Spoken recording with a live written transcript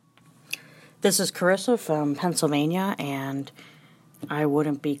This is Carissa from Pennsylvania, and I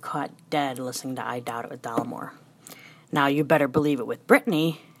wouldn't be caught dead listening to I Doubt It with Dollamore. Now, you better believe it with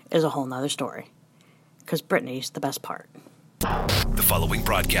Brittany is a whole nother story, because Brittany's the best part. The following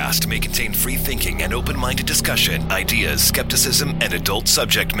broadcast may contain free thinking and open-minded discussion, ideas, skepticism, and adult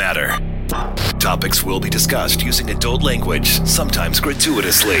subject matter. Topics will be discussed using adult language, sometimes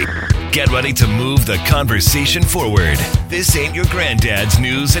gratuitously. Get ready to move the conversation forward. This ain't your granddad's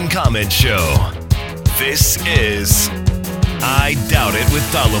news and comment show. This is I Doubt It with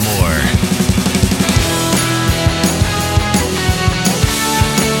Dollamore.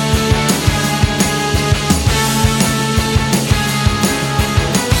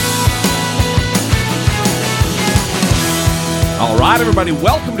 All right, everybody,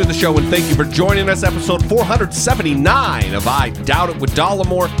 welcome to the show, and thank you for joining us. Episode 479 of I Doubt It with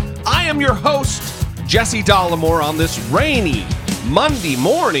Dollamore. I am your host, Jesse Dollamore, on this rainy Monday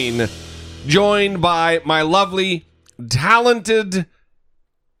morning, joined by my lovely, talented,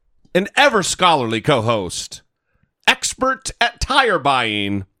 and ever scholarly co-host, expert at tire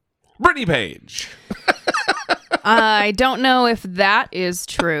buying, Brittany Page. I don't know if that is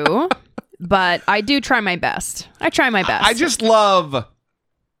true. But I do try my best. I try my best. I just love,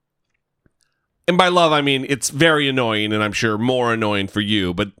 and by love, I mean it's very annoying, and I'm sure more annoying for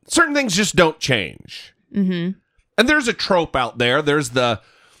you, but certain things just don't change. Mm-hmm. And there's a trope out there. There's the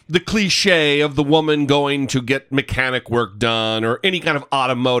cliche of the woman going to get mechanic work done or any kind of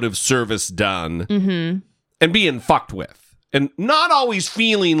automotive service done and being fucked with. And not always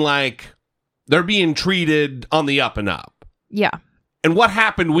feeling like they're being treated on the up and up. Yeah. And what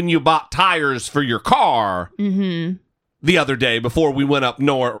happened when you bought tires for your car the other day before we went up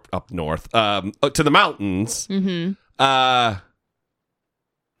north to the mountains? It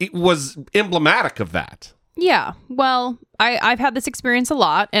was emblematic of that. Yeah. Well, I've had this experience a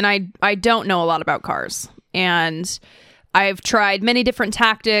lot, and I don't know a lot about cars. And I've tried many different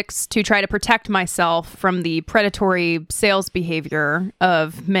tactics to try to protect myself from the predatory sales behavior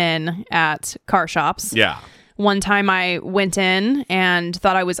of men at car shops. Yeah. One time I went in and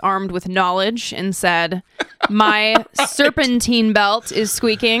thought I was armed with knowledge and said, my serpentine belt is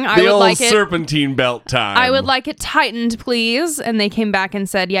squeaking. I would like it. Serpentine belt time. I would like it tightened, please. And they came back and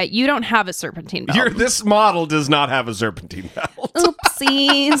said, yeah, you don't have a serpentine belt. This model does not have a serpentine belt.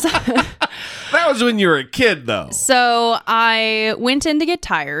 Oopsies. That was when you were a kid, though. So I went in to get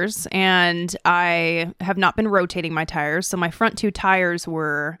tires, and I have not been rotating my tires. So my front two tires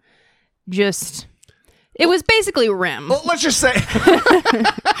were just... It was basically rim. Well, let's just say... It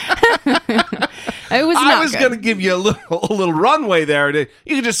was not I was going to give you a little runway there. You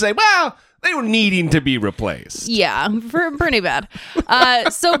could just say, well, they were needing to be replaced. Yeah, pretty bad.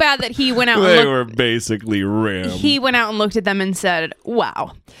 So bad that he went out and They were basically rim. He went out and looked at them and said,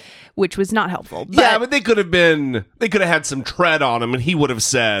 wow, which was not helpful. But they could have had some tread on him, and he would have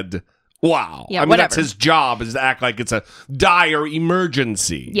said... Wow. Yeah, I mean, whatever. That's his job, is to act like it's a dire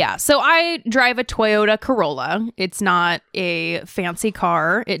emergency. Yeah. So I drive a Toyota Corolla. It's not a fancy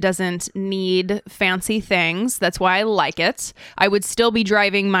car. It doesn't need fancy things. That's why I like it. I would still be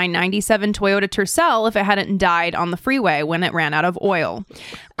driving my 97 Toyota Tercel if it hadn't died on the freeway when it ran out of oil.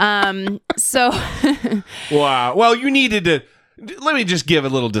 So. Wow. Well, you needed to. Let me just give a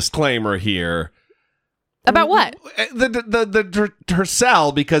little disclaimer here. About what? The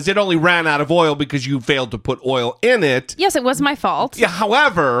Tercel, because it only ran out of oil because you failed to put oil in it. Yes, it was my fault. Yeah.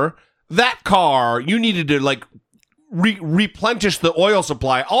 However, that car, you needed to replenish the oil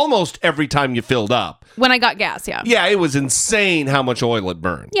supply almost every time you filled up. When I got gas, yeah. Yeah, it was insane how much oil it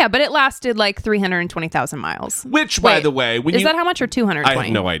burned. Yeah, but it lasted like 320,000 miles. Which, by the way, is that how much, or 220? I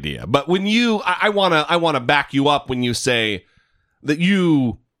have no idea. But when I want to back you up when you say that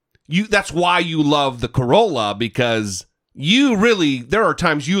you that's why you love the Corolla, because there are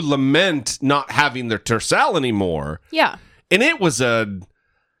times you lament not having the Tercel anymore. Yeah. And it was a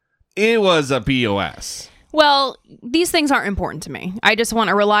POS. Well, these things aren't important to me. I just want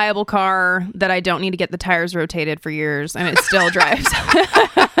a reliable car that I don't need to get the tires rotated for years, and it still drives.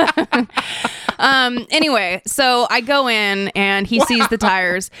 Anyway, so I go in and he sees the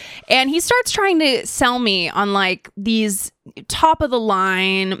tires, and he starts trying to sell me on like these top of the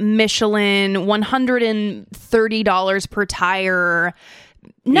line Michelin $130 per tire.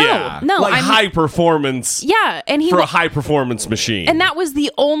 No, high performance. Yeah, and for a high performance machine. And that was the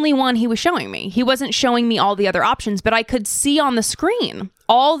only one he was showing me. He wasn't showing me all the other options, but I could see on the screen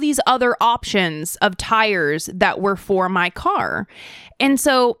all these other options of tires that were for my car. And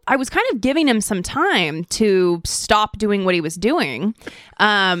so I was kind of giving him some time to stop doing what he was doing,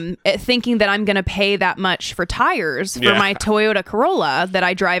 thinking that I'm going to pay that much for tires for my Toyota Corolla that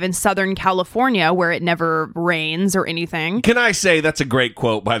I drive in Southern California where it never rains or anything. Can I say that's a great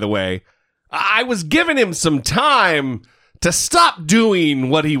quote, by the way? I was giving him some time to stop doing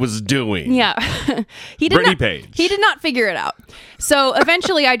what he was doing. Yeah. Brittany Page. He did not figure it out. So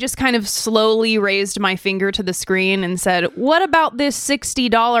eventually I just kind of slowly raised my finger to the screen and said, what about this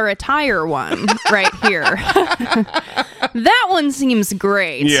 $60 a tire one right here? That one seems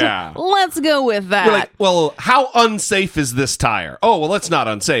great. Yeah. Let's go with that. You're like, well, how unsafe is this tire? Oh, well, it's not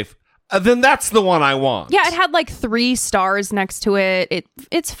unsafe. Then that's the one I want. Yeah, it had like 3 stars next to it.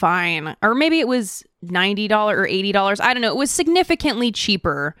 It's fine. Or maybe it was $90 or $80. I don't know. It was significantly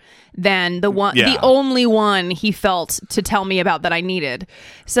cheaper than the only one he felt to tell me about that I needed.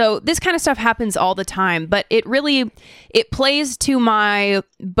 So this kind of stuff happens all the time, but it plays to my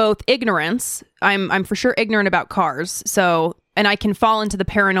both ignorance. I'm for sure ignorant about cars. And I can fall into the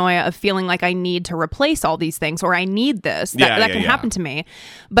paranoia of feeling like I need to replace all these things or I need this. That can happen to me.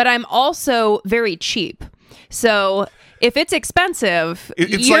 But I'm also very cheap. So if it's expensive,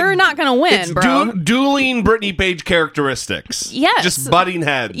 you're not going to win, bro. Dueling Brittany Page characteristics. Yes. Just butting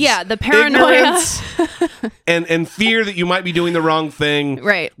heads. Yeah, the paranoia. and fear that you might be doing the wrong thing.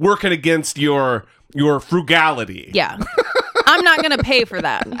 Right. Working against your frugality. Yeah. I'm not going to pay for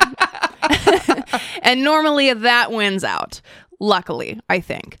that. And normally that wins out. Luckily, I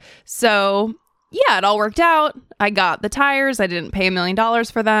think. So, yeah, it all worked out. I got the tires. I didn't pay $1 million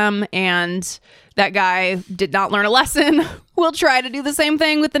for them. And that guy did not learn a lesson. We'll try to do the same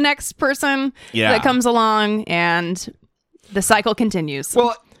thing with the next person that comes along. And the cycle continues.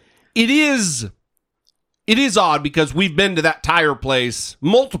 Well, it is odd because we've been to that tire place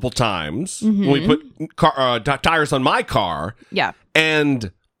multiple times when we put tires on my car. Yeah.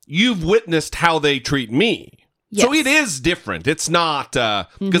 And you've witnessed how they treat me. Yes. So it is different. It's not,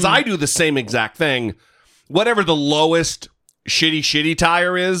 because I do the same exact thing. Whatever the lowest shitty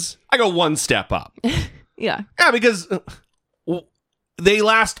tire is, I go one step up. Yeah. Yeah, because they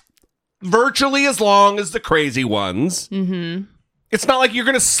last virtually as long as the crazy ones. Mm-hmm. It's not like you're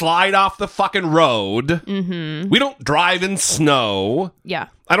going to slide off the fucking road. Mm-hmm. We don't drive in snow. Yeah.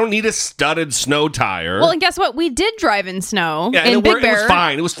 I don't need a studded snow tire. Well, and guess what? We did drive in snow in Big Bear. It was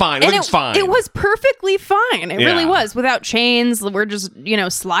fine. It was fine. It was fine. It was perfectly fine. It really was. Without chains, we're just,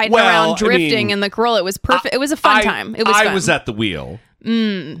 sliding around, drifting in the Corolla. It was perfect. It was a fun time. It was fun. I was at the wheel.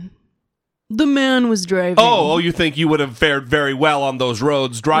 The man was driving. Oh, you think you would have fared very well on those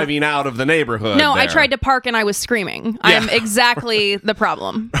roads driving out of the neighborhood? No, there. I tried to park and I was screaming. Yeah. I'm exactly the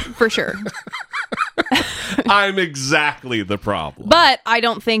problem, for sure. I'm exactly the problem. But I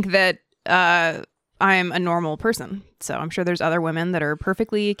don't think that I'm a normal person. So I'm sure there's other women that are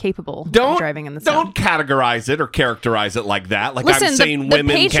perfectly capable of driving in the snow. Don't categorize it or characterize it like that. Like I'm saying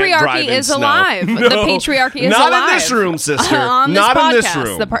women can't drive in snow. Alive. No, the patriarchy is not alive. Not in this room, sister. On this not podcast, in this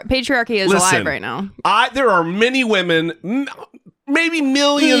room. The patriarchy is alive right now. There are many women, maybe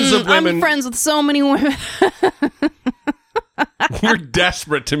millions of women. I'm friends with so many women. You're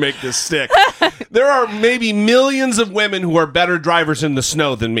desperate to make this stick. There are maybe millions of women who are better drivers in the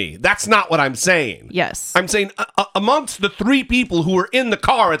snow than me. That's not what I'm saying. Yes. I'm saying amongst the 3 people who were in the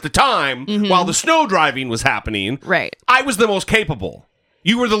car at the time while the snow driving was happening, right, I was the most capable.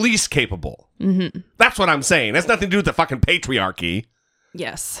 You were the least capable. Mm-hmm. That's what I'm saying. That's nothing to do with the fucking patriarchy.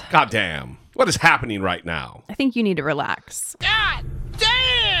 Yes. God damn. What is happening right now? I think you need to relax. God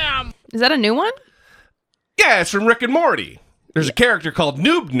damn! Is that a new one? Yeah, it's from Rick and Morty. There's a character called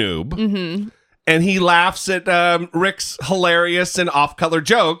Noob, and he laughs at Rick's hilarious and off-color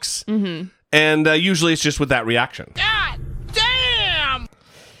jokes, and usually it's just with that reaction. God damn!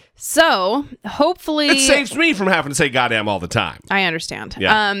 So, hopefully... It saves me from having to say goddamn all the time. I understand.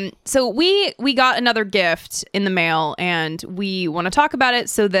 Yeah. So we got another gift in the mail, and we want to talk about it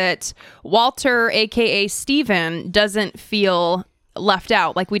so that Walter, a.k.a. Steven, doesn't feel left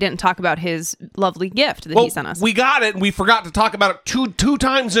out, like we didn't talk about his lovely gift that he sent us. We got it, and we forgot to talk about it two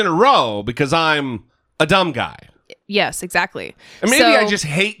times in a row because I'm a dumb guy. Yes, exactly. And maybe I just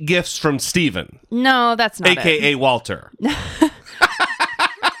hate gifts from Steven. No, that's not AKA Walter.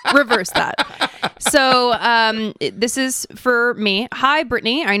 Reverse that. So this is for me. Hi,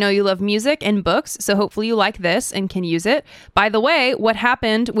 Brittany. I know you love music and books, so hopefully you like this and can use it. By the way, what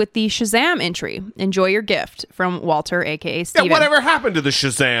happened with the Shazam entry? Enjoy your gift from Walter, a.k.a. Steven. Yeah, whatever happened to the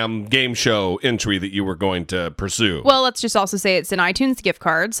Shazam game show entry that you were going to pursue? Well, let's just also say it's an iTunes gift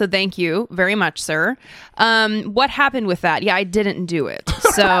card, so thank you very much, sir. What happened with that? Yeah, I didn't do it.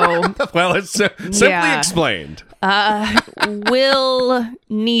 So, well, it's simply explained. We'll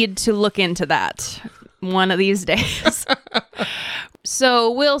need to look into that one of these days.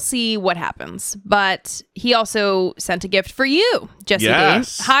 So we'll see what happens. But he also sent a gift for you, Jesse D.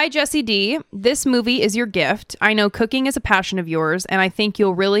 Hi, Jesse D. This movie is your gift. I know cooking is a passion of yours, and I think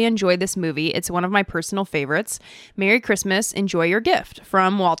you'll really enjoy this movie. It's one of my personal favorites. Merry Christmas. Enjoy your gift.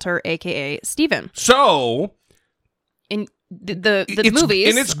 From Walter, a.k.a. Steven. So... in the movies...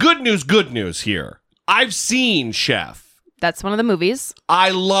 And it's good news here. I've seen Chef. That's one of the movies.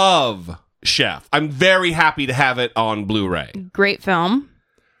 I love Chef. I'm very happy to have it on Blu-ray. Great film.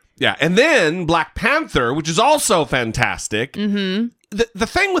 Yeah, and then Black Panther, which is also fantastic. Mm-hmm. The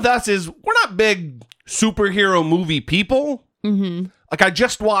thing with us is we're not big superhero movie people. Mm-hmm. Like I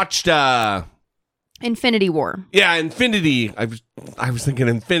just watched Infinity War. Yeah, Infinity. I was thinking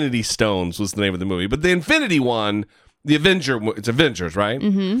Infinity Stones was the name of the movie, but the Infinity one, it's Avengers, right?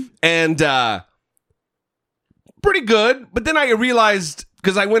 Mm-hmm. And pretty good, but then I realized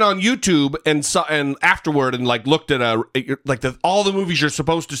because I went on YouTube and afterward and like looked at all the movies you're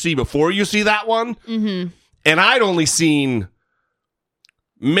supposed to see before you see that one, mm-hmm. and I'd only seen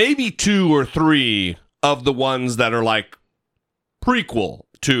maybe 2 or 3 of the ones that are like prequel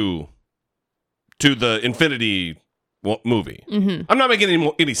to the Infinity movie. Mm-hmm. I'm not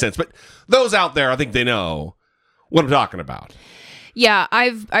making any sense, but those out there, I think they know what I'm talking about. Yeah,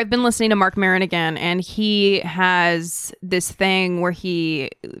 I've been listening to Mark Maron again, and he has this thing where he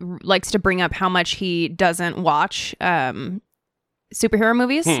likes to bring up how much he doesn't watch superhero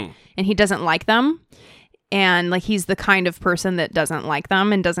movies, and he doesn't like them. And like he's the kind of person that doesn't like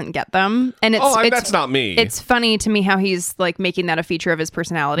them and doesn't get them. And that's not me. It's funny to me how he's like making that a feature of his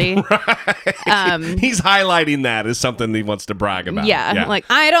personality. Right. He's highlighting that as something he wants to brag about. Yeah, like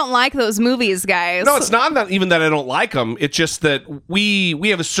I don't like those movies, guys. No, it's not even that I don't like them. It's just that we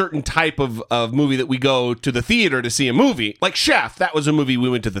have a certain type of movie that we go to the theater to see a movie. Like Chef, that was a movie we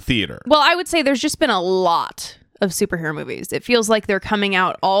went to the theater. Well, I would say there's just been a lot of superhero movies. It feels like they're coming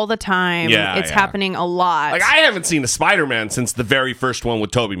out all the time. It's happening a lot. Like I haven't seen a Spider-Man since the very first one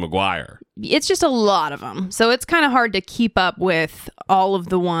with Tobey Maguire. It's just a lot of them. So it's kind of hard to keep up with all of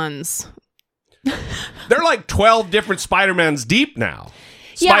the ones. They're like 12 different Spider-Mans deep now.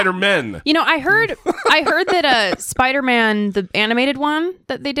 Spider-Men. You know, I heard that Spider-Man, the animated one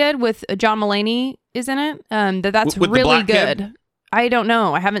that they did with John Mulaney is in it. That's with really good. Kid? I don't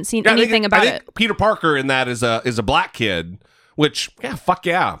know. I haven't seen anything about it. Peter Parker in that is a black kid, which, fuck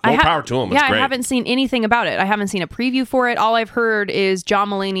yeah. More power to him. It's great. I haven't seen anything about it. I haven't seen a preview for it. All I've heard is John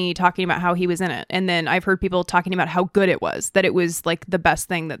Mulaney talking about how he was in it. And then I've heard people talking about how good it was, that it was like the best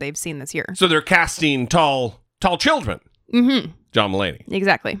thing that they've seen this year. So they're casting tall children. Mm-hmm. John Mulaney.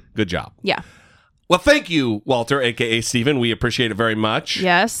 Exactly. Good job. Yeah. Well, thank you, Walter, a.k.a. Steven. We appreciate it very much.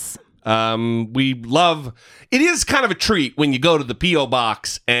 Yes. We love... It is kind of a treat when you go to the P.O.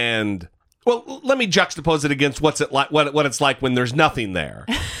 box and... Well, let me juxtapose it against what it's like when there's nothing there.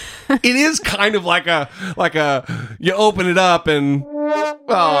 It is kind of like a you open it up and...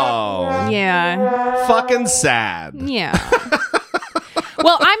 Oh. Yeah. Fucking sad. Yeah.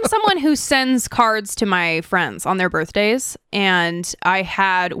 Well, I'm someone who sends cards to my friends on their birthdays, and I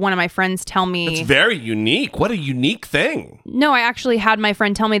had one of my friends tell me... It's very unique. What a unique thing. No, I actually had my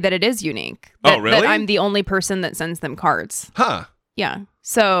friend tell me that it is unique. Oh, really? That I'm the only person that sends them cards. Huh. Yeah.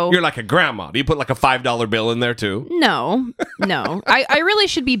 So... You're like a grandma. Do you put like a $5 bill in there too? No. I really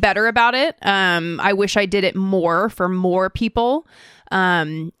should be better about it. I wish I did it more for more people.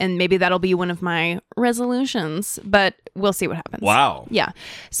 And maybe that'll be one of my resolutions, but we'll see what happens. Wow. Yeah.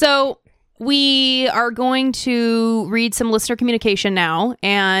 So we are going to read some listener communication now.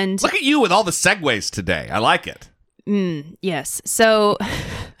 And look at you with all the segues today. I like it. Yes. So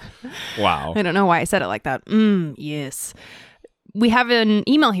wow. I don't know why I said it like that. Yes. We have an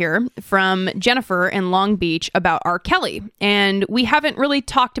email here from Jennifer in Long Beach about R. Kelly. And we haven't really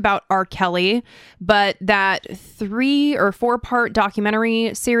talked about R. Kelly, but that 3 or 4-part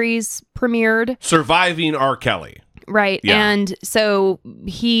documentary series premiered. Surviving R. Kelly. Right. Yeah. And so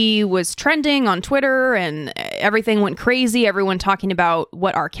he was trending on Twitter and everything went crazy. Everyone talking about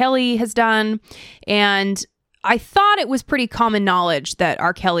what R. Kelly has done. And I thought it was pretty common knowledge that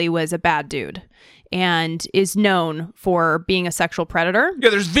R. Kelly was a bad dude and is known for being a sexual predator. Yeah,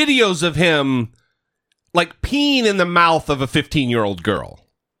 there's videos of him like peeing in the mouth of a 15-year-old girl.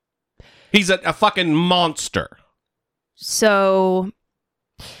 He's a fucking monster. So,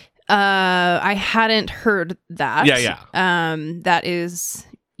 I hadn't heard that. Yeah. That is,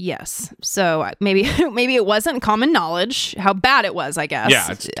 yes. So maybe it wasn't common knowledge how bad it was, I guess.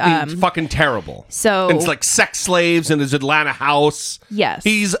 Yeah, it's fucking terrible. So and it's like sex slaves in his Atlanta house. Yes.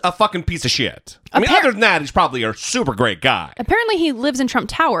 He's a fucking piece of shit. I mean, other than that, he's probably a super great guy. Apparently he lives in Trump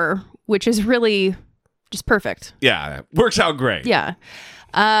Tower, which is really just perfect. Yeah, works out great. Yeah.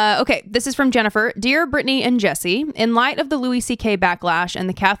 Okay, this is from Jennifer. Dear Brittany and Jesse, in light of the Louis C.K. backlash and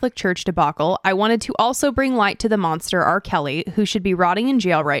the Catholic Church debacle, I wanted to also bring light to the monster R. Kelly, who should be rotting in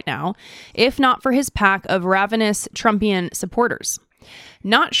jail right now, if not for his pack of ravenous Trumpian supporters.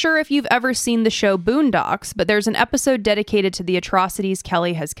 Not sure if you've ever seen the show Boondocks, but there's an episode dedicated to the atrocities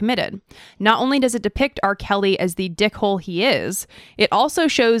Kelly has committed. Not only does it depict R. Kelly as the dickhole he is, it also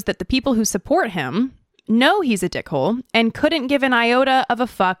shows that the people who support him know he's a dickhole and couldn't give an iota of a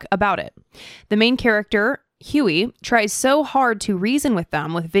fuck about it. The main character, Huey, tries so hard to reason with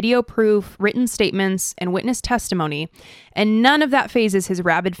them with video proof, written statements, and witness testimony, and none of that phases his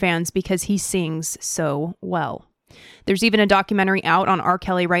rabid fans because he sings so well. There's even a documentary out on R.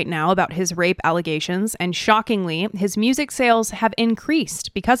 Kelly right now about his rape allegations, and shockingly, his music sales have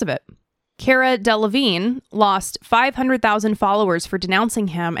increased because of it. Cara Delevingne lost 500,000 followers for denouncing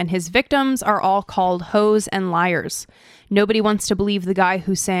him, and his victims are all called hoes and liars. Nobody wants to believe the guy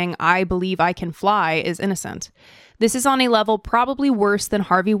who sang "I Believe I Can Fly" is innocent. This is on a level probably worse than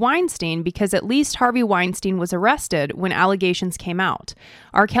Harvey Weinstein, because at least Harvey Weinstein was arrested when allegations came out.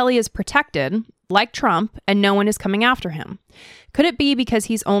 R. Kelly is protected, like Trump, and no one is coming after him. Could it be because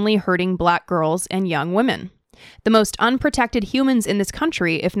he's only hurting black girls and young women? The most unprotected humans in this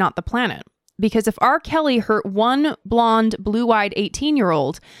country, if not the planet. Because if R. Kelly hurt one blonde, blue-eyed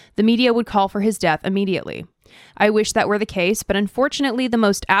 18-year-old, the media would call for his death immediately. I wish that were the case, but unfortunately the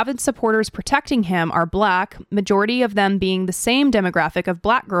most avid supporters protecting him are black, majority of them being the same demographic of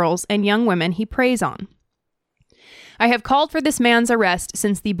black girls and young women he preys on. I have called for this man's arrest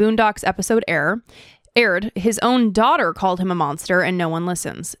since the Boondocks episode aired. His own daughter called him a monster, and no one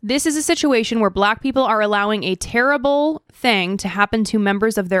listens. This is a situation where black people are allowing a terrible thing to happen to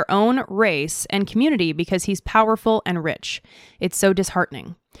members of their own race and community because he's powerful and rich. It's so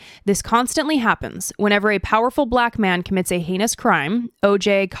disheartening. This constantly happens whenever a powerful black man commits a heinous crime,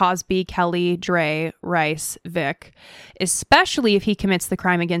 OJ, Cosby, Kelly, Dre, Rice, Vic, especially if he commits the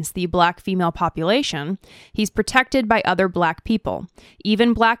crime against the black female population. He's protected by other black people,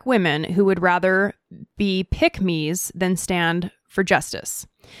 even black women who would rather be pick-me's than stand for justice.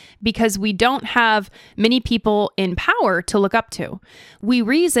 Because we don't have many people in power to look up to. We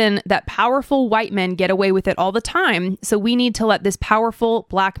reason that powerful white men get away with it all the time, so we need to let this powerful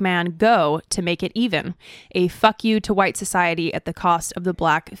black man go to make it even. A fuck you to white society at the cost of the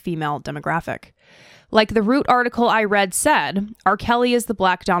black female demographic. Like the Root article I read said, R. Kelly is the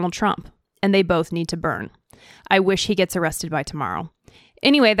black Donald Trump, and they both need to burn. I wish he gets arrested by tomorrow.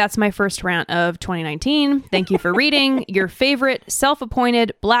 Anyway, that's my first rant of 2019. Thank you for reading. Your favorite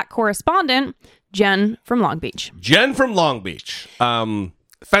self-appointed black correspondent, Jen from Long Beach. Jen from Long Beach.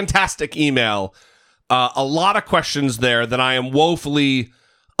 Fantastic email. A lot of questions there that I am woefully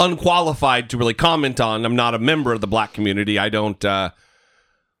unqualified to really comment on. I'm not a member of the black community. I don't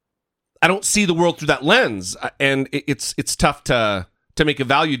see the world through that lens, and it's tough to make a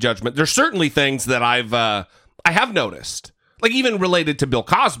value judgment. There's certainly things that I have noticed. Like even related to Bill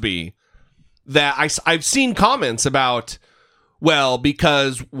Cosby, that I've seen comments about, well,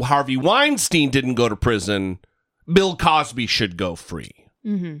 because Harvey Weinstein didn't go to prison, Bill Cosby should go free.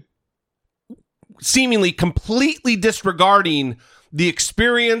 Mm-hmm. Seemingly completely disregarding the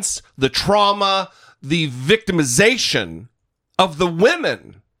experience, the trauma, the victimization of the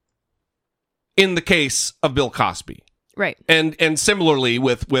women in the case of Bill Cosby. Right. And similarly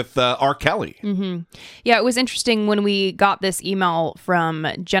with R. Kelly. Mm-hmm. Yeah, it was interesting when we got this email from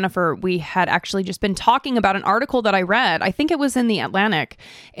Jennifer. We had actually just been talking about an article that I read. I think it was in The Atlantic.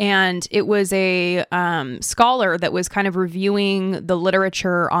 And it was a scholar that was kind of reviewing the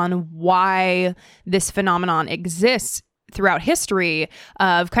literature on why this phenomenon exists throughout history,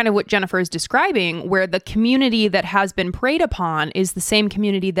 of kind of what Jennifer is describing, where the community that has been preyed upon is the same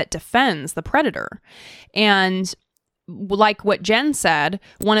community that defends the predator. And like what Jen said,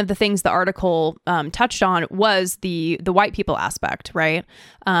 one of the things the article touched on was the white people aspect, right?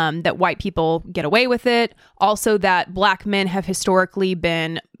 That white people get away with it. Also that black men have historically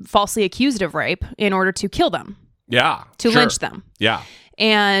been falsely accused of rape in order to kill them. Yeah. To lynch them. Yeah.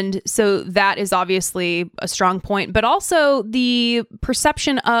 And so that is obviously a strong point, but also the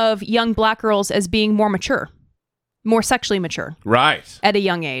perception of young black girls as being more mature, more sexually mature. Right. At a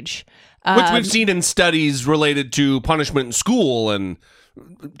young age. Which we've seen in studies related to punishment in school and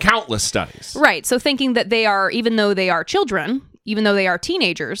countless studies. Right. So thinking that they are, even though they are children, even though they are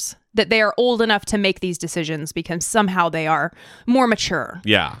teenagers, that they are old enough to make these decisions because somehow they are more mature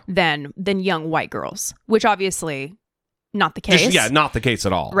than young white girls, which obviously not the case. Not the case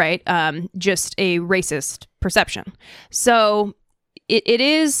at all. Right. Just a racist perception. So it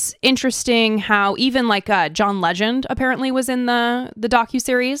is interesting how even like John Legend apparently was in the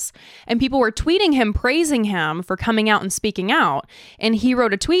docuseries, and people were tweeting him, praising him for coming out and speaking out. And he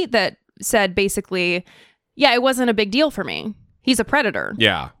wrote a tweet that said basically, yeah, it wasn't a big deal for me. He's a predator.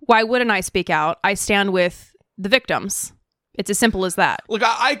 Yeah. Why wouldn't I speak out? I stand with the victims. It's as simple as that. Look,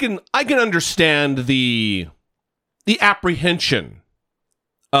 I can understand the apprehension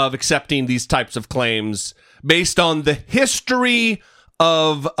of accepting these types of claims based on the history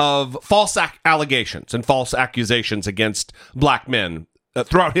of false allegations and false accusations against black men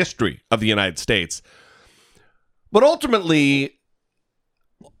throughout history of the United States. But ultimately,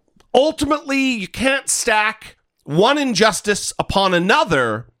 you can't stack one injustice upon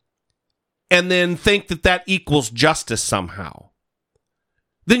another and then think that equals justice somehow.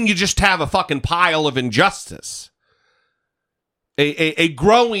 Then you just have a fucking pile of injustice. A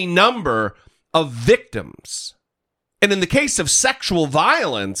growing number of victims. And in the case of sexual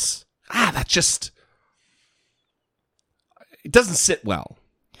violence, that just, it doesn't sit well.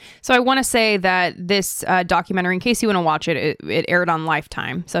 So I want to say that this documentary, in case you want to watch it, it aired on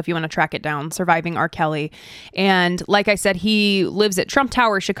Lifetime. So if you want to track it down, Surviving R. Kelly. And like I said, he lives at Trump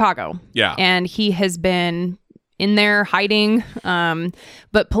Tower, Chicago. Yeah. And he has been in there hiding.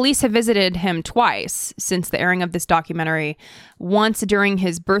 But police have visited him twice since the airing of this documentary. Once during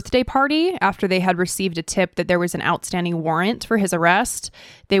his birthday party, after they had received a tip that there was an outstanding warrant for his arrest.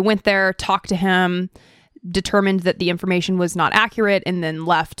 They went there, talked to him, determined that the information was not accurate, and then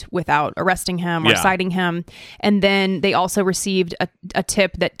left without arresting him or citing him. And then they also received a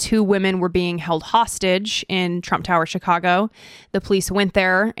tip that 2 women were being held hostage in Trump Tower, Chicago. The police went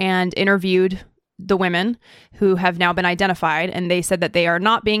there and interviewed the women who have now been identified, and they said that they are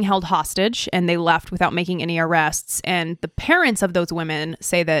not being held hostage, and they left without making any arrests. And the parents of those women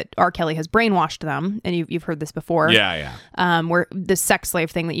say that R. Kelly has brainwashed them, and you've heard this before. Where the sex slave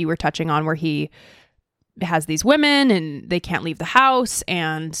thing that you were touching on, where he has these women and they can't leave the house,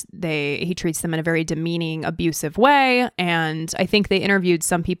 and he treats them in a very demeaning, abusive way. And I think they interviewed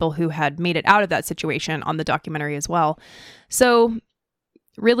some people who had made it out of that situation on the documentary as well. So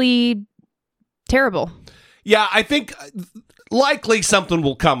really terrible. Yeah, I think likely something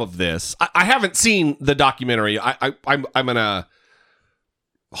will come of this. I haven't seen the documentary. I'm gonna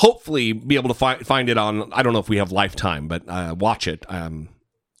hopefully be able to find it on, I don't know if we have Lifetime, but watch it.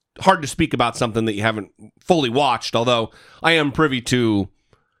 Hard to speak about something that you haven't fully watched, although I am privy to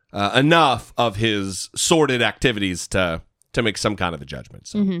enough of his sordid activities to make some kind of a judgment.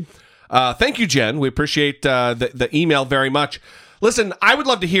 So, thank you, Jen. We appreciate the email very much. Listen, I would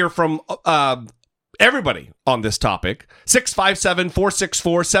love to hear from everybody on this topic.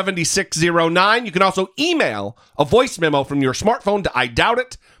 657-464-7609. You can also email a voice memo from your smartphone to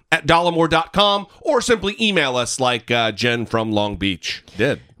idoubitit@dollamore.com, or simply email us like Jen from Long Beach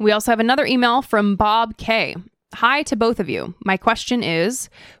did. We also have another email from Bob K. Hi to both of you. My question is,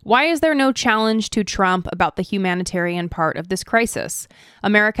 why is there no challenge to Trump about the humanitarian part of this crisis?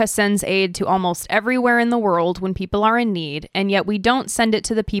 America sends aid to almost everywhere in the world when people are in need, and yet we don't send it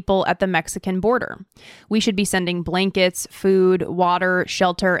to the people at the Mexican border. We should be sending blankets, food, water,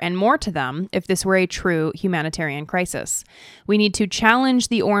 shelter, and more to them if this were a true humanitarian crisis. We need to challenge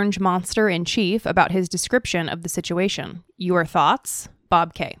the orange monster in chief about his description of the situation. Your thoughts?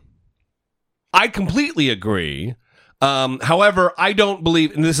 Bob K. I completely agree. However, I don't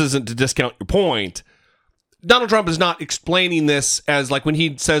believe, and this isn't to discount your point, Donald Trump is not explaining this as like when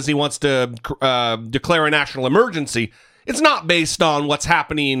he says he wants to declare a national emergency. It's not based on what's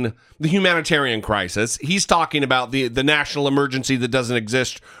happening, the humanitarian crisis. He's talking about the national emergency that doesn't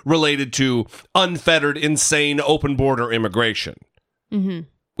exist related to unfettered, insane, open border immigration,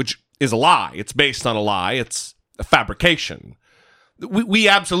 which is a lie. It's based on a lie. It's a fabrication. We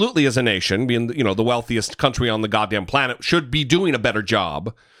absolutely, as a nation, being the wealthiest country on the goddamn planet, should be doing a better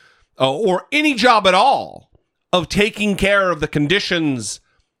job, or any job at all, of taking care of the conditions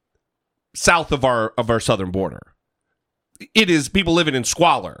south of our southern border. It is people living in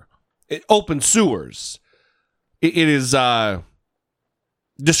squalor, open sewers. It is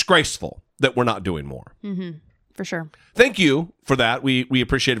disgraceful that we're not doing more. For sure. Thank you for that. We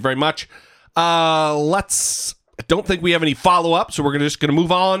appreciate it very much. I don't think we have any follow-up, so we're just going to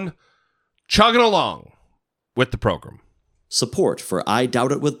move on, chugging along with the program. Support for I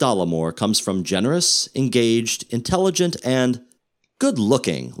Doubt It with Dollamore comes from generous, engaged, intelligent, and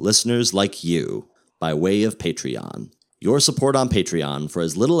good-looking listeners like you by way of Patreon. Your support on Patreon for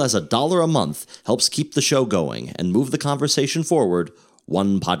as little as $1 a month helps keep the show going and move the conversation forward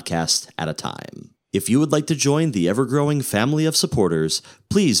one podcast at a time. If you would like to join the ever-growing family of supporters,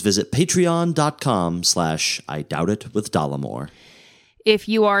 please visit patreon.com/I Doubt It with Dollamore. If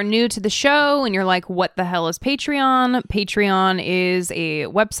you are new to the show and you're like, what the hell is Patreon? Patreon is a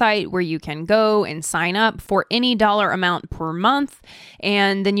website where you can go and sign up for any dollar amount per month,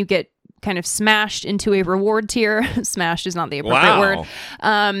 and then you get kind of smashed into a reward tier. Smashed is not the appropriate word.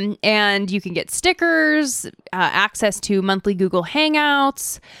 And you can get stickers, access to monthly Google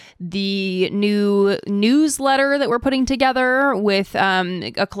Hangouts, the new newsletter that we're putting together with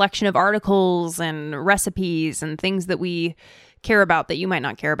a collection of articles and recipes and things that we care about that you might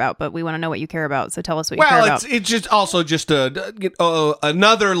not care about, but we want to know what you care about. So tell us what you care about. It's just also just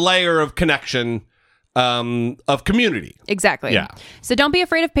another layer of connection of community. Exactly. Yeah. So don't be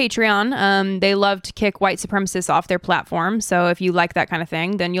afraid of Patreon. They love to kick white supremacists off their platform. So if you like that kind of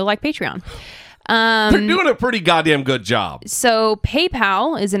thing, then you'll like Patreon. They're doing a pretty goddamn good job. So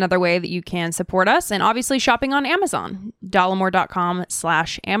PayPal is another way that you can support us, and obviously shopping on Amazon,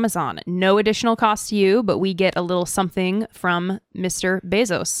 dollamore.com/Amazon. No additional cost to you, but we get a little something from Mr.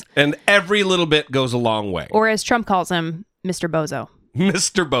 Bezos. And every little bit goes a long way. Or as Trump calls him, Mr. Bozo.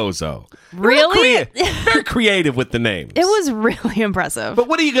 Mr. Bozo. Really? Very creative with the names. It was really impressive. But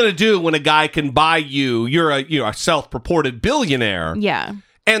what are you going to do when a guy can buy you, you're a self-purported billionaire. Yeah.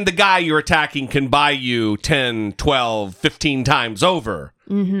 And the guy you're attacking can buy you 10, 12, 15 times over.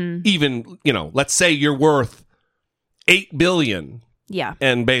 Mm-hmm. Even, let's say you're worth $8 billion. Yeah.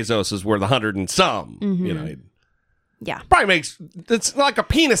 And Bezos is worth 100 and some. Mm-hmm. Yeah. Probably it's like a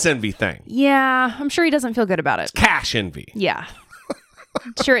penis envy thing. Yeah. I'm sure he doesn't feel good about it. Cash envy. Yeah.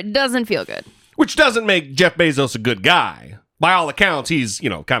 Sure, it doesn't feel good. Which doesn't make Jeff Bezos a good guy. By all accounts, he's,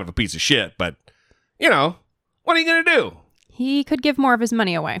 kind of a piece of shit. But, what are you going to do? He could give more of his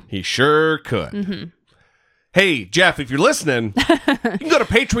money away. He sure could. Mm-hmm. Hey, Jeff, if you're listening, you can go to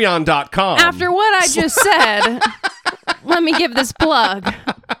patreon.com. After what I just said, let me give this plug.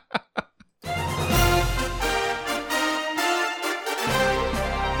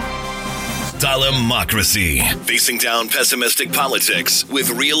 Dollamocracy. Facing down pessimistic politics with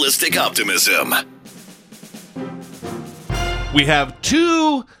realistic optimism. We have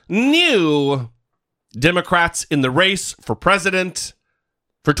two new Democrats in the race for president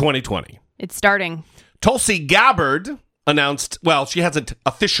for 2020. It's starting. Tulsi Gabbard announced, well, she hasn't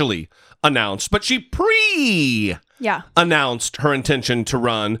officially announced, but she announced her intention to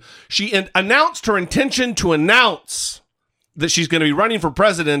run. She announced her intention to announce that she's going to be running for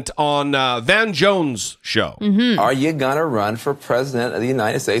president on Van Jones' show. Mm-hmm. Are you going to run for president of the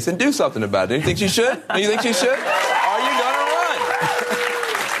United States and do something about it? Do you think you should? Do you think you should? Are you going to run?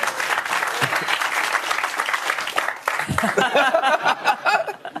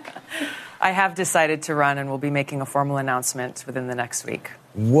 I have decided to run and will be making a formal announcement within the next week.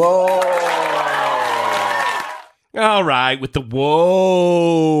 Whoa. All right, with the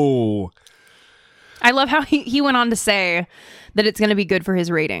whoa. I love how he went on to say that it's going to be good for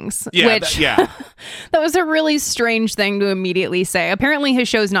his ratings. Yeah, which, that was a really strange thing to immediately say. Apparently his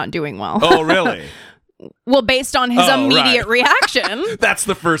show's not doing well. Oh, really? Well, based on his immediate reaction. That's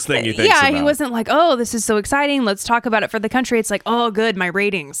the first thing you think about. Yeah, he wasn't like, oh, this is so exciting. Let's talk about it for the country. It's like, oh, good, my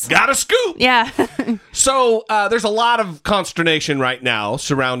ratings. Got a scoop. Yeah. So there's a lot of consternation right now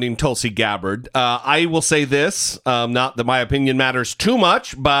surrounding Tulsi Gabbard. I will say this, not that my opinion matters too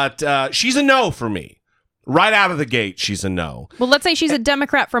much, but she's a no for me. Right out of the gate, she's a no. Well, let's say she's a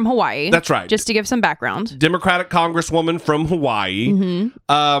Democrat from Hawaii. That's right. Just to give some background. Democratic Congresswoman from Hawaii.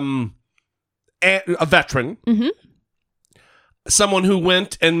 Mm-hmm. A veteran. Mm-hmm. Someone who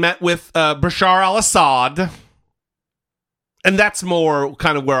went and met with Bashar al-Assad. And that's more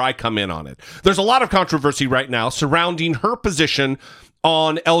kind of where I come in on it. There's a lot of controversy right now surrounding her position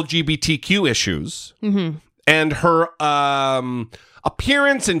on LGBTQ issues. Mm-hmm. And her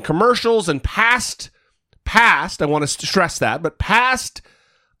appearance in commercials and past, I want to stress that, but past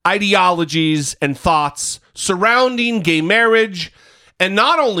ideologies and thoughts surrounding gay marriage. And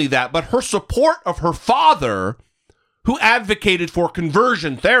not only that, but her support of her father, who advocated for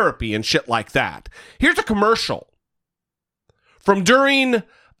conversion therapy and shit like that. Here's a commercial from during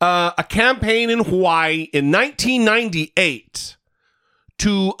a campaign in Hawaii in 1998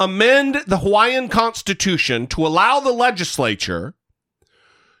 to amend the Hawaiian Constitution to allow the legislature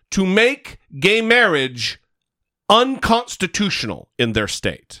to make gay marriage unconstitutional in their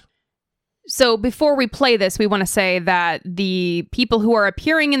state. So before we play this, we want to say that the people who are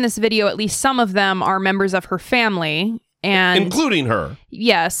appearing in this video, at least some of them, are members of her family. And including her.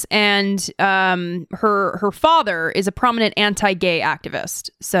 Yes, and her father is a prominent anti-gay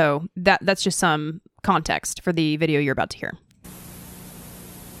activist. So that's just some context for the video you're about to hear.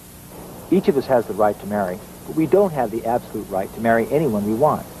 Each of us has the right to marry, but we don't have the absolute right to marry anyone we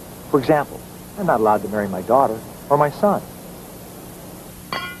want. For example, I'm not allowed to marry my daughter or my son.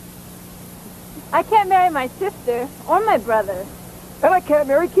 I can't marry my sister or my brother. And I can't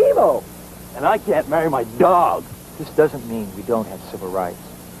marry Kivo. And I can't marry my dog. This doesn't mean we don't have civil rights.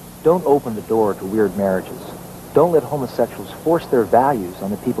 Don't open the door to weird marriages. Don't let homosexuals force their values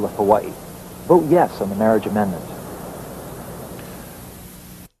on the people of Hawaii. Vote yes on the marriage amendment.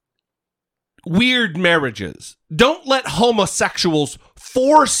 Weird marriages. Don't let homosexuals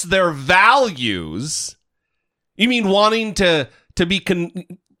force their values. You mean wanting to be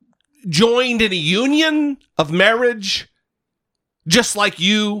joined in a union of marriage just like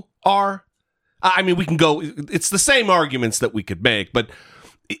you are? I mean, we can go, it's the same arguments that we could make, but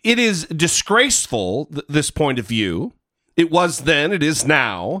it is disgraceful, this point of view. It was then, it is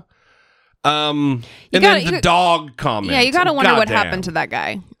now. And then the dog comment. Yeah, you got to wonder what happened to that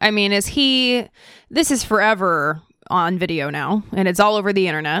guy. I mean, this is forever on video now, and it's all over the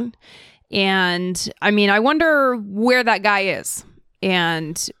internet. And I mean, I wonder where that guy is.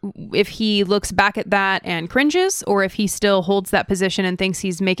 And if he looks back at that and cringes, or if he still holds that position and thinks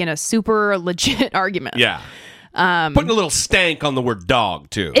he's making a super legit argument. Yeah. Putting a little stank on the word dog,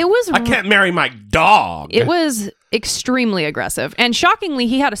 too. I can't marry my dog. It was extremely aggressive. And shockingly,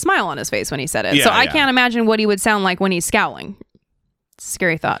 he had a smile on his face when he said it. I can't imagine what he would sound like when he's scowling.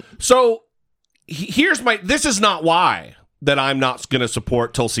 Scary thought. So this is not why that I'm not going to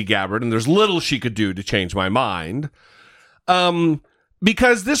support Tulsi Gabbard, and there's little she could do to change my mind.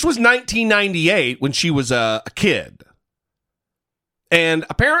 Because this was 1998 when she was a kid. And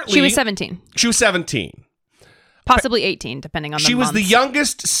apparently... She was 17. She was 17. Possibly 18, depending on the She was months. the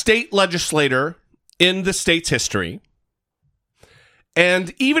youngest state legislator in the state's history.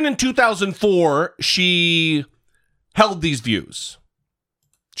 And even in 2004, she held these views.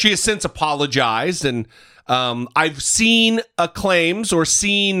 She has since apologized, and I've seen claims or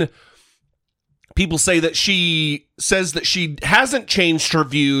seen people say that she says that she hasn't changed her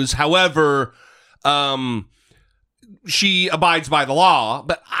views. However, she abides by the law,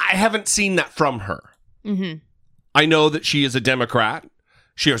 but I haven't seen that from her. Mm-hmm. I know that she is a Democrat.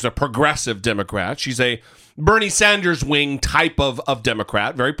 She is a progressive Democrat. She's a Bernie Sanders wing type of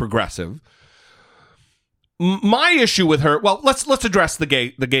Democrat, very progressive. My issue with her, well, let's address the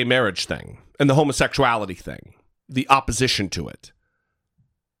gay marriage thing and the homosexuality thing, the opposition to it.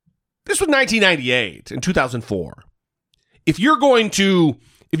 This was 1998 and 2004. If you're going to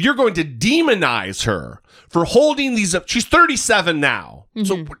demonize her for holding these up, she's 37 now,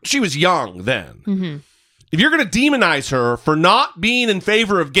 so she was young then. Mm-hmm. If you're going to demonize her for not being in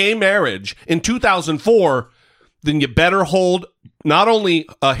favor of gay marriage in 2004, then you better hold not only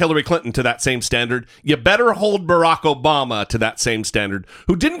Hillary Clinton to that same standard, you better hold Barack Obama to that same standard,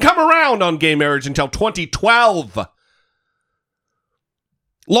 who didn't come around on gay marriage until 2012.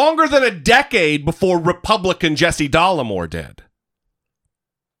 Longer than a decade before Republican Jesse Dollemore did.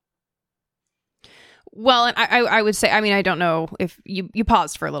 Well, and I would say, I mean, I don't know if you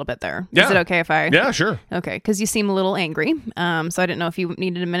paused for a little bit there. Yeah. Is it okay if I? Yeah, sure. Okay, because you seem a little angry. So I didn't know if you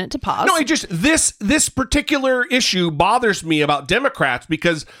needed a minute to pause. No, this particular issue bothers me about Democrats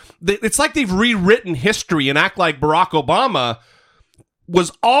because it's like they've rewritten history and act like Barack Obama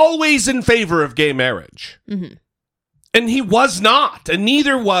was always in favor of gay marriage. Mm-hmm. And he was not, and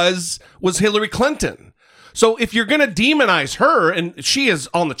neither was Hillary Clinton. So if you're going to demonize her, and she is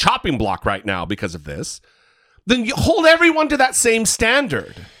on the chopping block right now because of this, then you hold everyone to that same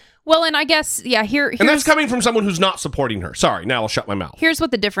standard. Well, and I guess, yeah, here's... And that's coming from someone who's not supporting her. Sorry, now I'll shut my mouth. Here's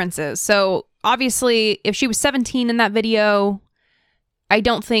what the difference is. So obviously, if she was 17 in that video, I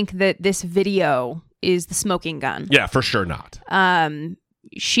don't think that this video is the smoking gun. Yeah, for sure not.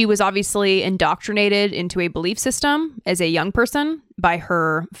 She was obviously indoctrinated into a belief system as a young person by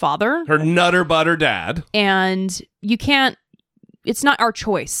her father. Her nutter butter dad. And it's not our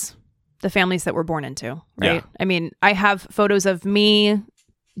choice, the families that we're born into, right? Yeah. I mean, I have photos of me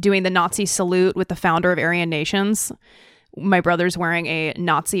doing the Nazi salute with the founder of Aryan Nations. My brother's wearing a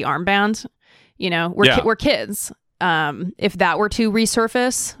Nazi armband. You know, we're kids. if that were to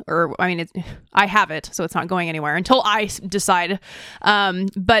resurface, or I mean, I have it, so it's not going anywhere until I decide.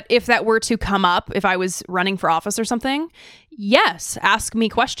 But if that were to come up, if I was running for office or something, yes, ask me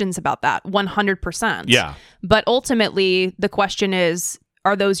questions about that, 100%. Yeah. But ultimately, the question is,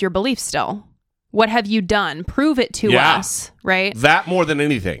 are those your beliefs still? What have you done? Prove it to us, right? That more than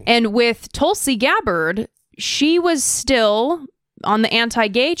anything. And with Tulsi Gabbard, she was still on the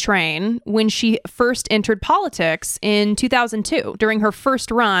anti-gay train when she first entered politics in 2002. During her first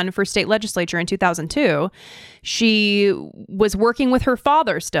run for state legislature in 2002, she was working with her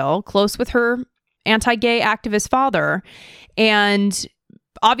father still, close with her anti-gay activist father. And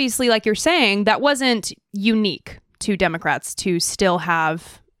obviously, like you're saying, that wasn't unique to Democrats to still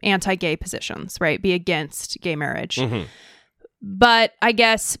have anti-gay positions, right? Be against gay marriage. Mm-hmm. But I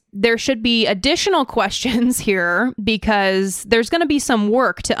guess there should be additional questions here because there's going to be some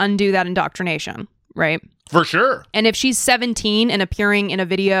work to undo that indoctrination, right? For sure. And if she's 17 and appearing in a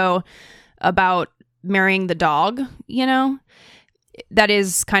video about marrying the dog, you know, that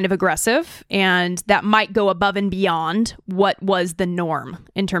is kind of aggressive, and that might go above and beyond what was the norm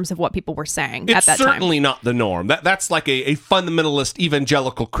in terms of what people were saying at that time. It's certainly not the norm. That's like a fundamentalist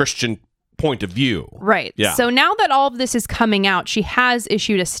evangelical Christian point of view. Right. Yeah. So now that all of this is coming out, she has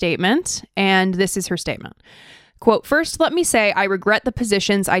issued a statement, and this is her statement. Quote, "First, let me say I regret the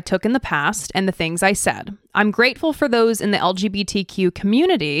positions I took in the past and the things I said. I'm grateful for those in the LGBTQ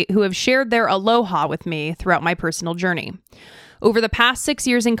community who have shared their aloha with me throughout my personal journey. Over the past 6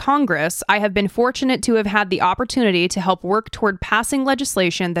 years in Congress, I have been fortunate to have had the opportunity to help work toward passing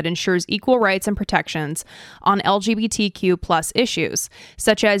legislation that ensures equal rights and protections on LGBTQ plus issues,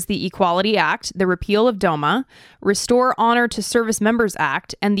 such as the Equality Act, the repeal of DOMA, Restore Honor to Service Members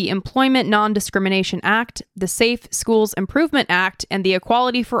Act, and the Employment Non-Discrimination Act, the Safe Schools Improvement Act, and the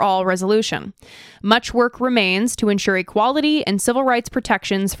Equality for All Resolution. Much work remains to ensure equality and civil rights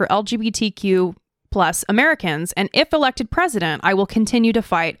protections for LGBTQ plus Americans, and if elected president, I will continue to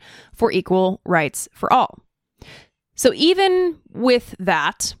fight for equal rights for all." So even with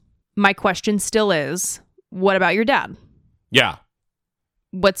that, my question still is, what about your dad? Yeah.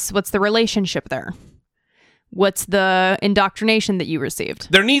 What's the relationship there? What's the indoctrination that you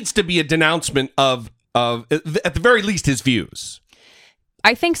received? There needs to be a denouncement of at the very least, his views.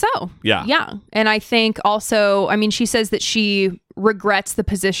 I think so. Yeah. Yeah. And I think also, I mean, she says that she regrets the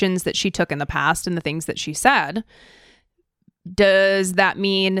positions that she took in the past and the things that she said. Does that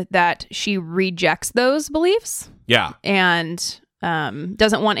mean that she rejects those beliefs? Yeah. And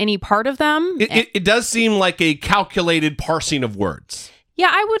doesn't want any part of them? It does seem like a calculated parsing of words. Yeah,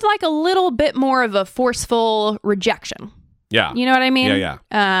 I would like a little bit more of a forceful rejection. Yeah. You know what I mean? Yeah.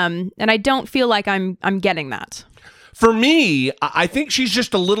 And I don't feel like I'm getting that. For me, I think she's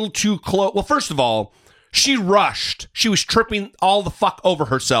just a little too close. Well, first of all, she rushed. She was tripping all the fuck over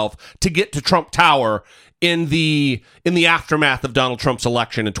herself to get to Trump Tower in the aftermath of Donald Trump's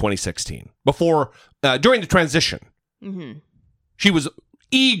election in 2016. During the transition, she was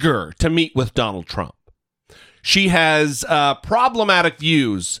eager to meet with Donald Trump. She has problematic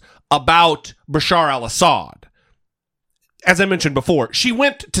views about Bashar al-Assad. As I mentioned before, she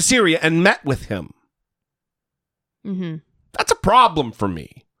went to Syria and met with him. Mm-hmm. That's a problem for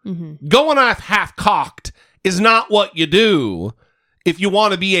me. Mm-hmm. Going off half-cocked is not what you do if you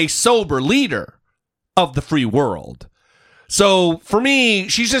want to be a sober leader of the free world. So for me,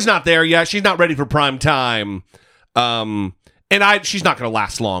 she's just not there yet. She's not ready for prime time. And she's not going to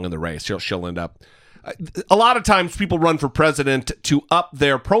last long in the race. She'll end up. A lot of times people run for president to up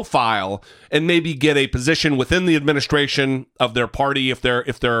their profile and maybe get a position within the administration of their party if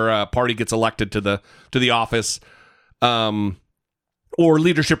their party gets elected to the office. Or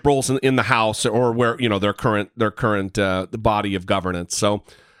leadership roles in the House, or where their current body of governance. So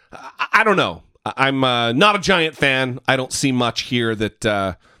I don't know. I'm not a giant fan. I don't see much here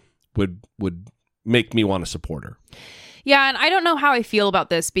that would make me want to support her. Yeah, and I don't know how I feel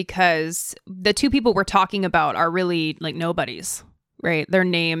about this because the two people we're talking about are really like nobodies, right? Their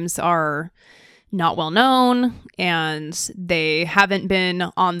names are not well known, and they haven't been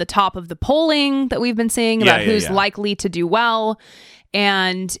on the top of the polling that we've been seeing about who's likely to do well.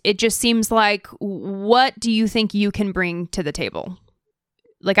 And it just seems like, what do you think you can bring to the table?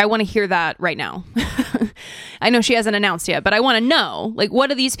 Like, I want to hear that right now. I know she hasn't announced yet, but I want to know, like, what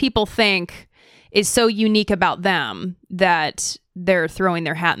do these people think is so unique about them that they're throwing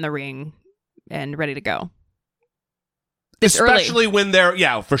their hat in the ring and ready to go? Especially when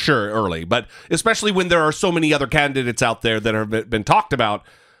they're, for sure, early. But especially when there are so many other candidates out there that have been talked about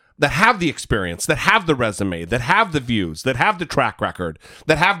that have the experience, that have the resume, that have the views, that have the track record,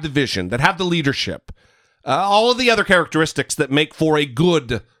 that have the vision, that have the leadership. all of the other characteristics that make for a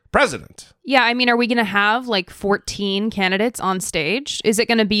good president. Yeah, I mean, are we going to have like 14 candidates on stage? Is it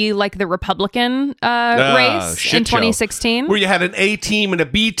going to be like the Republican race in 2016? Where you had an A team and a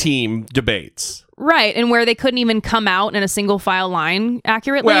B team debates. Right, and where they couldn't even come out in a single file line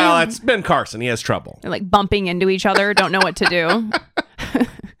accurately. Well, it's Ben Carson. He has trouble. They're like bumping into each other, don't know what to do.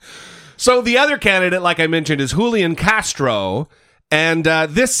 So the other candidate, like I mentioned, is Julian Castro. And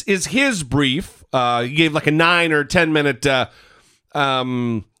this is his brief. He gave like a 9 or 10 minute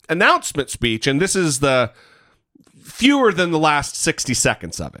announcement speech. And this is the fewer than the last 60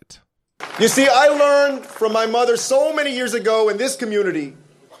 seconds of it. You see, I learned from my mother so many years ago in this community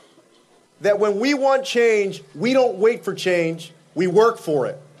that when we want change, we don't wait for change, we work for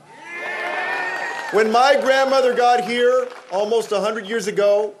it. When my grandmother got here almost 100 years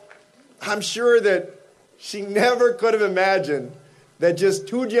ago, I'm sure that she never could have imagined that just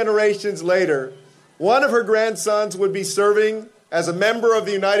 2 generations later, one of her grandsons would be serving as a member of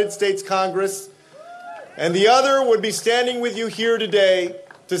the United States Congress, and the other would be standing with you here today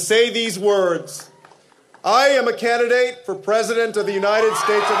to say these words: I am a candidate for President of the United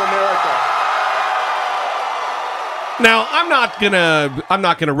States of America. Now, I'm not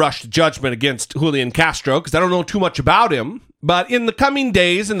gonna rush to judgment against Julian Castro because I don't know too much about him. But in the coming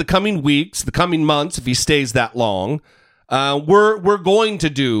days, in the coming weeks, the coming months, if he stays that long, we're going to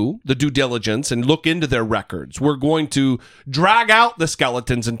do the due diligence and look into their records. We're going to drag out the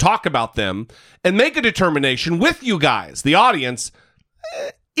skeletons and talk about them and make a determination with you guys, the audience.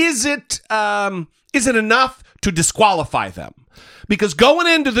 Is it enough to disqualify them? Because going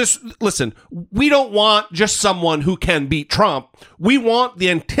into this, listen, we don't want just someone who can beat Trump. We want the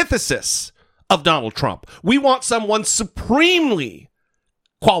antithesis of Donald Trump. We want someone supremely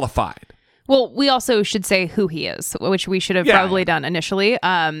qualified. Well, we also should say who he is, which we should have probably done initially.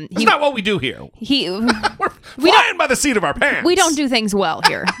 That's not what we do here. We're flying by the seat of our pants. We don't do things well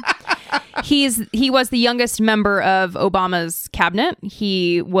here. He was the youngest member of Obama's cabinet.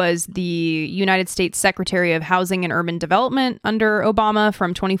 He was the United States Secretary of Housing and Urban Development under Obama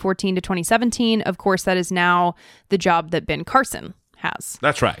from 2014 to 2017. Of course, that is now the job that Ben Carson has.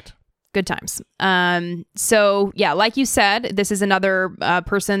 That's right. Good times. So, yeah, like you said, this is another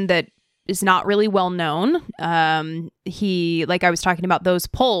person that is not really well known. He, like I was talking about those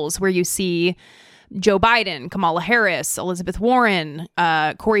polls where you see Joe Biden, Kamala Harris, Elizabeth Warren,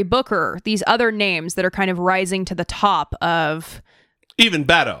 Cory Booker, these other names that are kind of rising to the top of even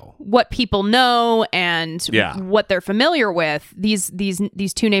Beto, what people know and what they're familiar with. These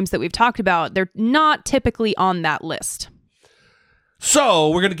 2 names that we've talked about, they're not typically on that list. So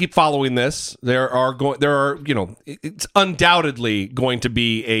we're going to keep following this. It's undoubtedly going to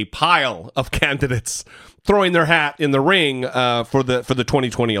be a pile of candidates throwing their hat in the ring for the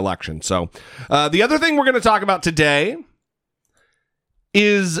 2020 election. So the other thing we're going to talk about today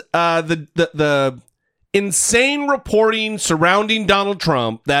is the insane reporting surrounding Donald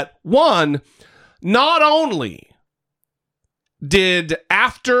Trump that, one, not only did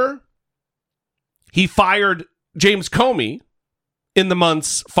after he fired James Comey in the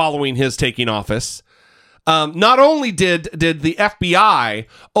months following his taking office, not only did the FBI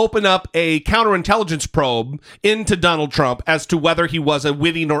open up a counterintelligence probe into Donald Trump as to whether he was a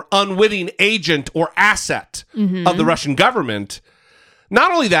witting or unwitting agent or asset of the Russian government,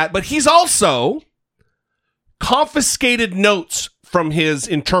 not only that, but he's also confiscated notes from his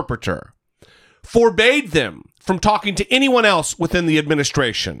interpreter, forbade them from talking to anyone else within the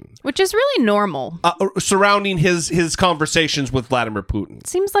administration. Which is really normal. Surrounding his conversations with Vladimir Putin.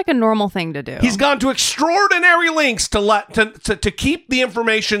 Seems like a normal thing to do. He's gone to extraordinary lengths to keep the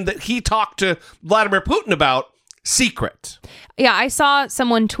information that he talked to Vladimir Putin about secret. Yeah, I saw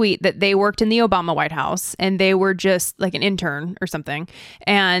someone tweet that they worked in the Obama White House and they were just like an intern or something.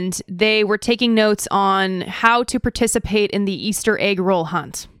 And they were taking notes on how to participate in the Easter egg roll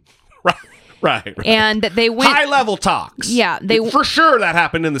hunt. Right. And they went high-level talks. Yeah, for sure that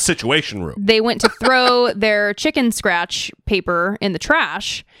happened in the Situation Room. They went to throw their chicken scratch paper in the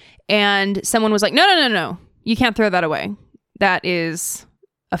trash, and someone was like, "No, you can't throw that away. That is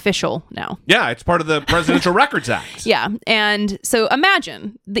official now." Yeah, it's part of the Presidential Records Act. Yeah, and so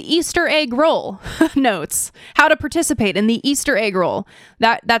imagine the Easter egg roll notes, how to participate in the Easter egg roll.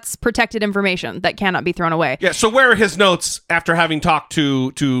 That's protected information that cannot be thrown away. Yeah, so where are his notes after having talked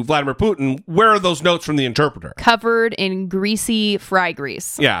to Vladimir Putin? Where are those notes from the interpreter? Covered in greasy fry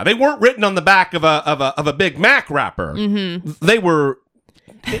grease. Yeah, they weren't written on the back of a Big Mac wrapper. Mm-hmm. They were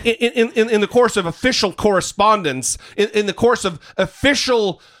in the course of official correspondence, in the course of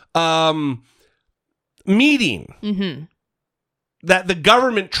official meeting. Mm-hmm. that the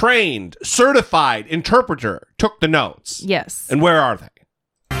government-trained, certified interpreter took the notes. Yes. And where are they?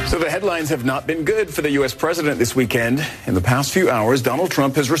 So the headlines have not been good for the U.S. president this weekend. In the past few hours, Donald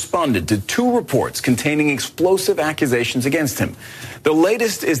Trump has responded to 2 reports containing explosive accusations against him. The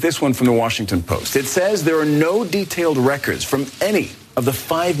latest is this one from the Washington Post. It says there are no detailed records from any of the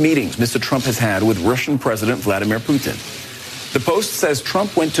 5 meetings Mr. Trump has had with Russian President Vladimir Putin. The Post says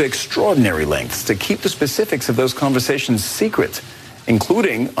Trump went to extraordinary lengths to keep the specifics of those conversations secret,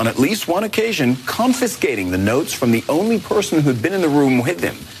 including, on at least one occasion, confiscating the notes from the only person who'd been in the room with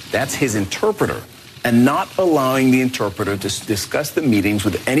him. That's his interpreter, and not allowing the interpreter to discuss the meetings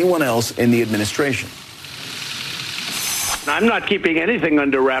with anyone else in the administration. I'm not keeping anything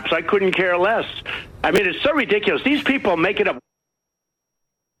under wraps. I couldn't care less. I mean, it's so ridiculous. These people make it up.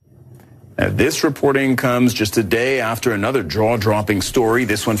 This reporting comes just a day after another jaw-dropping story,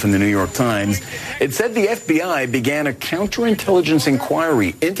 this one from the New York Times. It said the FBI began a counterintelligence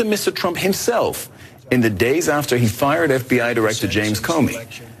inquiry into Mr. Trump himself in the days after he fired FBI Director James Comey.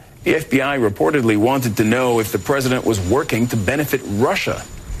 The FBI reportedly wanted to know if the president was working to benefit Russia.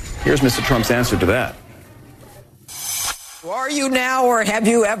 Here's Mr. Trump's answer to that. Are you now, or have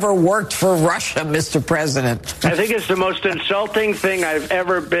you ever worked for Russia, Mr. President? I think it's the most insulting thing I've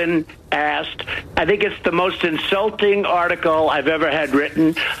ever been asked. I think it's the most insulting article I've ever had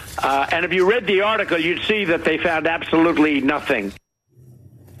written. And if you read the article, you'd see that they found absolutely nothing.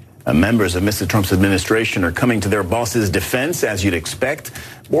 Members of Mr. Trump's administration are coming to their boss's defense, as you'd expect.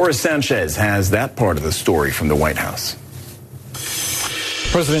 Boris Sanchez has that part of the story from the White House.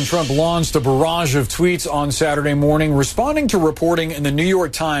 President Trump launched a barrage of tweets on Saturday morning, responding to reporting in the New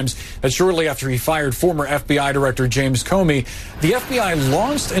York Times that shortly after he fired former FBI Director James Comey, the FBI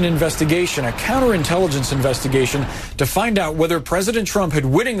launched an investigation, a counterintelligence investigation, to find out whether President Trump had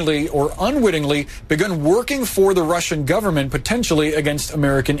wittingly or unwittingly begun working for the Russian government, potentially against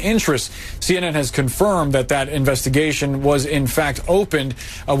American interests. CNN has confirmed that that investigation was in fact opened.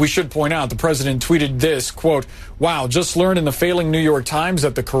 We should point out the president tweeted this, quote, "Wow, just learned in the failing New York Times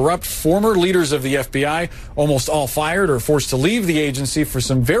that the corrupt former leaders of the FBI, almost all fired or forced to leave the agency for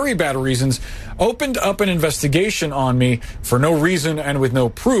some very bad reasons, opened up an investigation on me for no reason and with no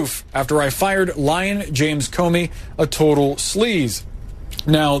proof after I fired Lion James Comey, a total sleaze."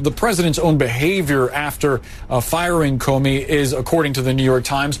 Now, the president's own behavior after firing Comey is, according to the New York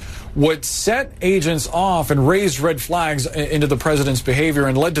Times, what set agents off and raised red flags into the president's behavior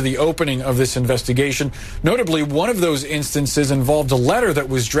and led to the opening of this investigation. Notably, one of those instances involved a letter that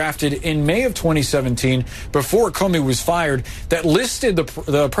was drafted in May of 2017 before Comey was fired that listed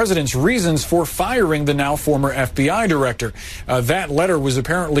the president's reasons for firing the now former FBI director. That letter was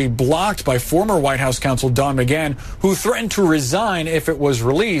apparently blocked by former White House counsel Don McGahn, who threatened to resign if it was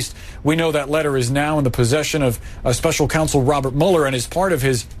released. We know that letter is now in the possession of special counsel Robert Mueller and is part of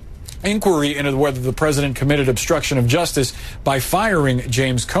his inquiry into whether the president committed obstruction of justice by firing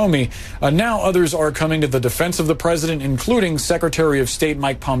James Comey. Now others are coming to the defense of the president, including Secretary of State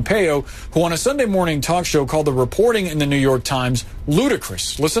Mike Pompeo, who on a Sunday morning talk show called the reporting in the New York Times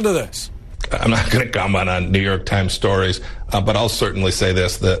ludicrous. Listen to this. I'm not going to comment on New York Times stories, but I'll certainly say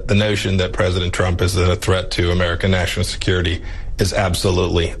this, that the notion that President Trump is a threat to American national security is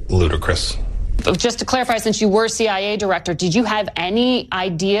absolutely ludicrous. Just to clarify, since you were CIA director, did you have any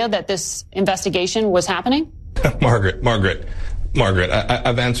idea that this investigation was happening? Margaret,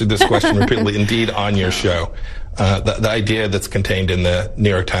 I've answered this question repeatedly, indeed, on your show. The idea that's contained in the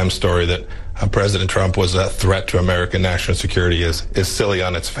New York Times story that President Trump was a threat to American national security is silly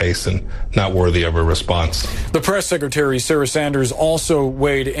on its face and not worthy of a response. The press secretary, Sarah Sanders, also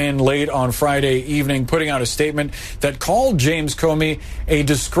weighed in late on Friday evening, putting out a statement that called James Comey a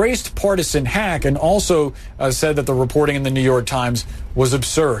disgraced partisan hack and also said that the reporting in the New York Times was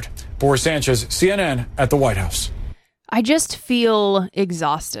absurd. Boris Sanchez, CNN at the White House. I just feel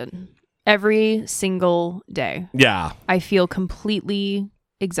exhausted every single day. Yeah. I feel completely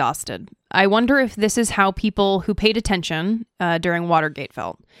exhausted. I wonder if this is how people who paid attention during Watergate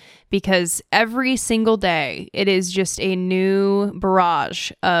felt, because every single day it is just a new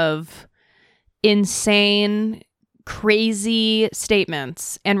barrage of insane, crazy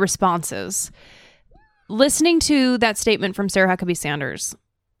statements and responses. Listening to that statement from Sarah Huckabee Sanders,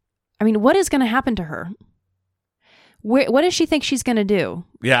 I mean, what is going to happen to her? What does she think she's going to do?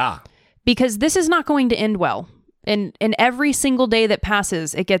 Yeah. Because this is not going to end well. And every single day that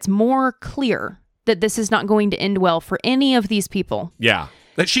passes, it gets more clear that this is not going to end well for any of these people. Yeah.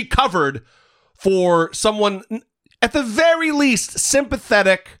 That she covered for someone, at the very least,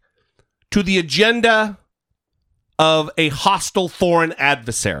 sympathetic to the agenda of a hostile foreign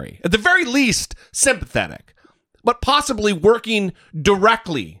adversary. At the very least, sympathetic. but possibly working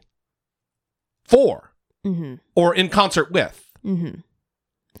directly for or in concert with.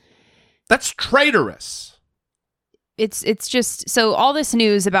 That's traitorous. It's just, so all this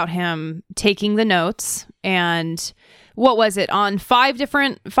news about him taking the notes, and what was it, on five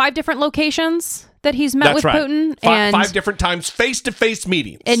different locations that he's met with Putin? Five different times, face-to-face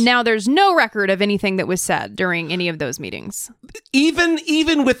meetings. And now there's no record of anything that was said during any of those meetings.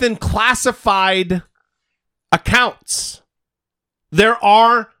 Even within classified accounts, there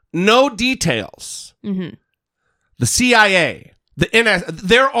are no details. The CIA, the NS,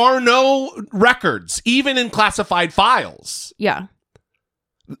 there are no records, even in classified files. Yeah.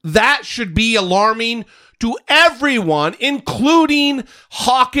 That should be alarming to everyone, including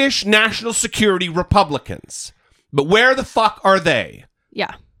hawkish national security Republicans. But where the fuck are they?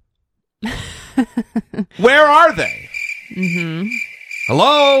 Yeah. Where are they?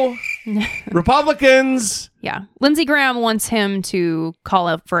 Hello? Republicans? Yeah. Lindsey Graham wants him to call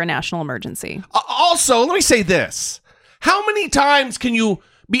up for a national emergency. Also, let me say this. How many times can you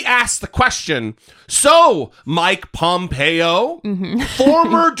be asked the question, so Mike Pompeo,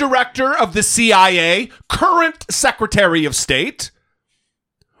 former director of the CIA, current Secretary of State,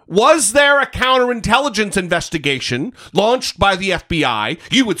 was there a counterintelligence investigation launched by the FBI?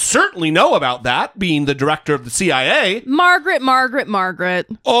 You would certainly know about that, being the director of the CIA. Margaret.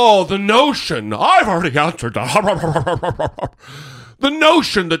 Oh, the notion. I've already answered that. The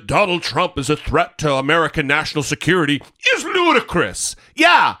notion that Donald Trump is a threat to American national security is ludicrous.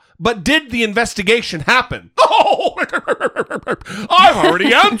 Yeah, but did the investigation happen? Oh, I've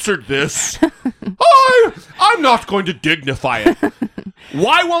already answered this. I'm not going to dignify it.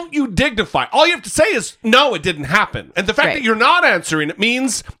 Why won't you dignify? All you have to say is, no, it didn't happen. And the fact that you're not answering it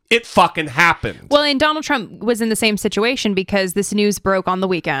means it fucking happened. Well, and Donald Trump was in the same situation because this news broke on the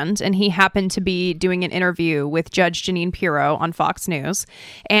weekend, and he happened to be doing an interview with Judge Jeanine Pirro on Fox News.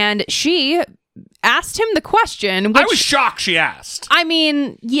 And she asked him the question. I was shocked she asked. I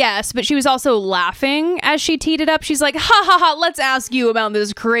mean, yes, but she was also laughing as she teed it up. She's like, ha ha ha, let's ask you about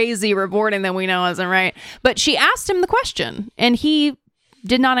this crazy reporting that we know isn't right. But she asked him the question, and he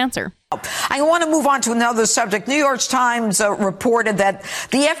did not answer. I want to move on to another subject. New York Times reported that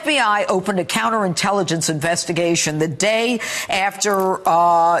the FBI opened a counterintelligence investigation the day after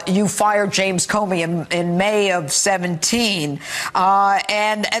you fired James Comey in May of 17.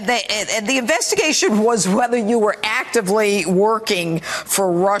 And the investigation was whether you were actively working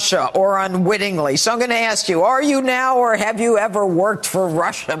for Russia or unwittingly. So I'm going to ask you, are you now, or have you ever worked for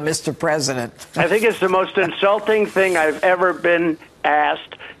Russia, Mr. President? I think it's the most insulting thing I've ever been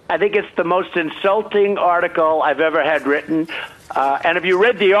asked. I think it's the most insulting article I've ever had written. And if you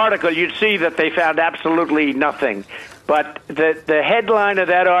read the article, you'd see that they found absolutely nothing. But the headline of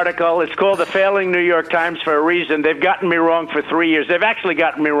that article, it's called The Failing New York Times for a reason. They've gotten me wrong for 3 years. They've actually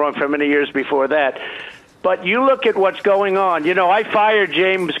gotten me wrong for many years before that. But you look at what's going on. You know, I fired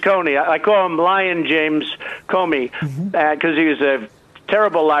James Comey. I call him Lion James Comey because he was a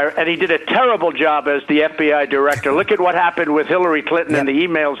terrible liar, and he did a terrible job as the FBI director. Look at what happened with Hillary Clinton and the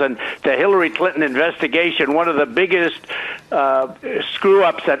emails and the Hillary Clinton investigation, one of the biggest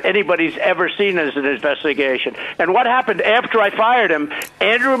screw-ups that anybody's ever seen as an investigation. And what happened after I fired him,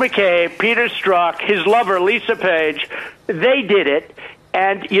 Andrew McCabe, Peter Strzok, his lover, Lisa Page, they did it.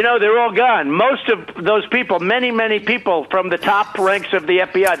 And, you know, they're all gone. Most of those people, many people from the top ranks of the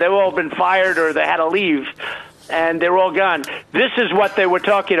FBI, they've all been fired or they had to leave. And they're all gone. This is what they were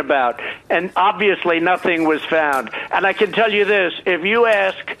talking about. And obviously nothing was found. And I can tell you this, if you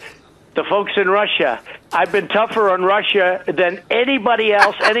ask the folks in Russia, I've been tougher on Russia than anybody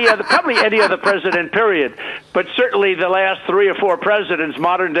else, probably any other president, period. But certainly the last 3 or 4 presidents,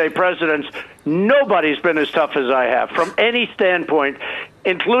 modern-day presidents, nobody's been as tough as I have from any standpoint,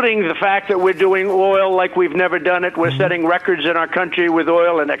 including the fact that we're doing oil like we've never done it. We're setting records in our country with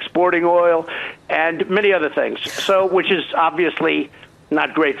oil and exporting oil and many other things. So, which is obviously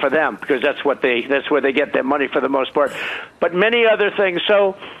not great for them because that's where they get their money for the most part. But many other things.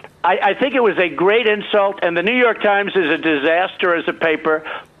 So I think it was a great insult, and the New York Times is a disaster as a paper.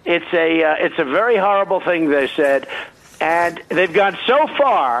 It's a very horrible thing they said, and they've gone so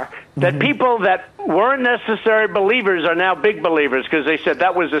far that people that weren't necessary believers are now big believers because they said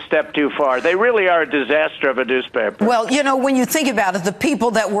that was a step too far. They really are a disaster of a newspaper. Well, you know, when you think about it, the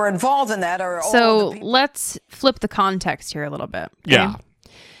people that were involved in that are all So let's flip the context here a little bit. Okay? Yeah.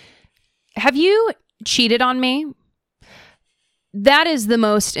 Have you cheated on me? That is the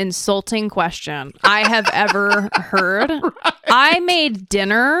most insulting question I have ever heard. Right. I made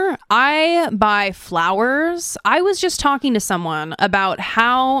dinner. I buy flowers. I was just talking to someone about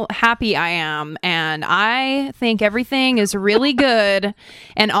how happy I am, and I think everything is really good.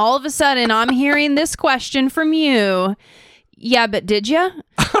 And all of a sudden, I'm hearing this question from you. Yeah, but did you?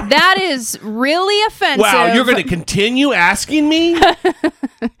 That is really offensive. Wow, you're going to continue asking me?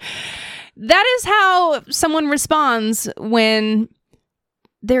 That is how someone responds when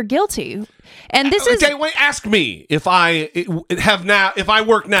they're guilty. And this is... Wait, ask me if I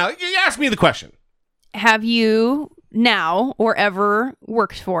work now. Ask me the question. Have you now or ever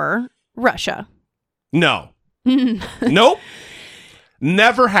worked for Russia? No. Nope.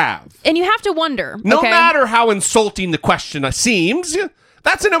 Never have. And you have to wonder. No matter how insulting the question seems,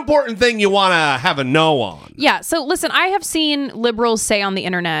 that's an important thing you want to have a no on. Yeah. So listen, I have seen liberals say on the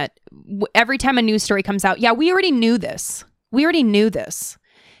internet, every time a news story comes out, yeah, we already knew this.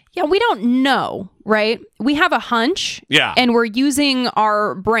 Yeah, we don't know, right? We have a hunch. Yeah. And we're using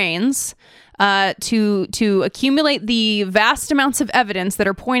our brains to accumulate the vast amounts of evidence that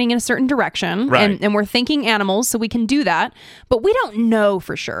are pointing in a certain direction. Right. And we're thinking animals, so we can do that. But we don't know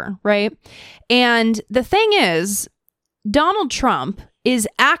for sure, right? And the thing is, Donald Trump is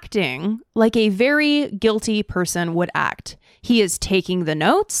acting like a very guilty person would act. He is taking the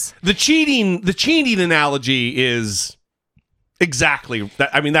notes. The cheating analogy is exactly that.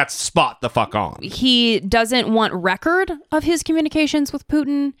 I mean, that's spot the fuck on. He doesn't want record of his communications with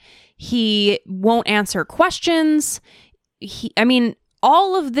Putin. He won't answer questions.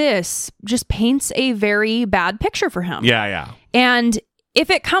 All of this just paints a very bad picture for him. Yeah. And if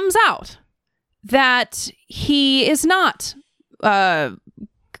it comes out that he is not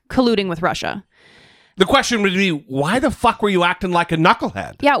colluding with Russia, the question would be, why the fuck were you acting like a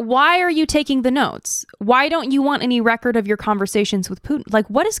knucklehead? Yeah, why are you taking the notes? Why don't you want any record of your conversations with Putin? Like,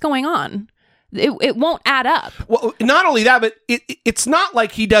 what is going on? It won't add up. Well, not only that, but it's not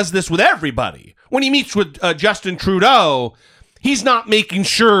like he does this with everybody. When he meets with Justin Trudeau, he's not making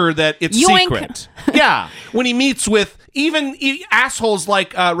sure that it's secret. Yeah. When he meets with even assholes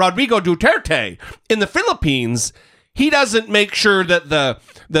like Rodrigo Duterte in the Philippines, he doesn't make sure that the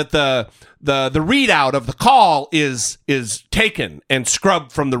readout of the call is taken and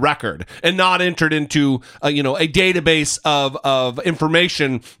scrubbed from the record and not entered into a database of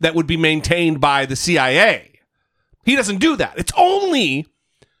information that would be maintained by the CIA. He doesn't do that. It's only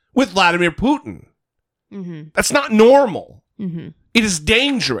with Vladimir Putin. Mm-hmm. That's not normal. Mm-hmm. It is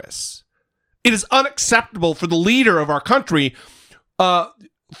dangerous. It is unacceptable for the leader of our country, to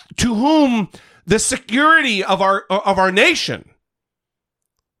whom the security of our nation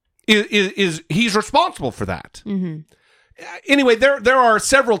is he's responsible for that. Mm-hmm. Anyway, there are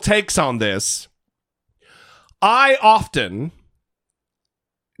several takes on this. I often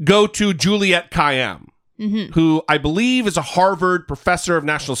go to Juliet Kayyem, mm-hmm. who I believe is a Harvard professor of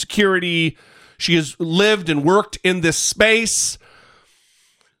national security. She has lived and worked in this space.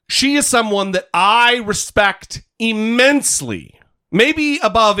 She is someone that I respect immensely, maybe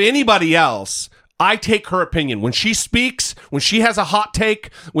above anybody else. I take her opinion. When she speaks, when she has a hot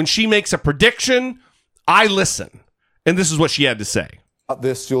take, when she makes a prediction, I listen. And this is what she had to say.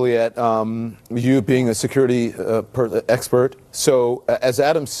 This, Juliet, you being a security expert. So, as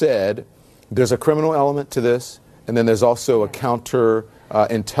Adam said, there's a criminal element to this, and then there's also a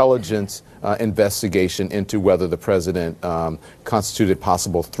counter-intelligence investigation into whether the president constituted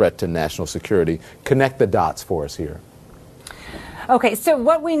possible threat to national security. Connect the dots for us here. Okay, so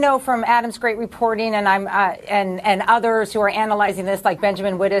what we know from Adam's great reporting, and and others who are analyzing this, like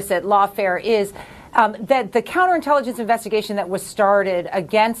Benjamin Wittes at Lawfare, is that the counterintelligence investigation that was started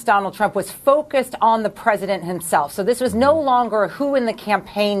against Donald Trump was focused on the president himself. So this was no longer who in the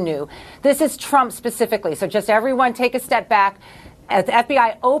campaign knew. This is Trump specifically. So just everyone take a step back. The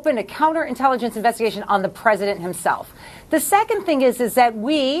FBI opened a counterintelligence investigation on the president himself. The second thing is that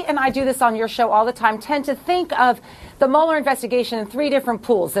we, and I do this on your show all the time, tend to think of the Mueller investigation in three different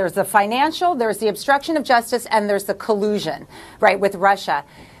pools. There's the financial, there's the obstruction of justice, and there's the collusion, right, with Russia.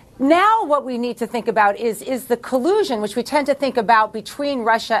 Now what we need to think about is the collusion, which we tend to think about between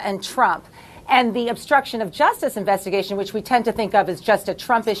Russia and Trump, and the obstruction of justice investigation, which we tend to think of as just a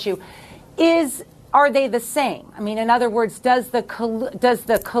Trump issue, are they the same? I mean, in other words, does the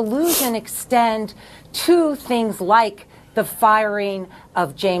collusion extend to things like the firing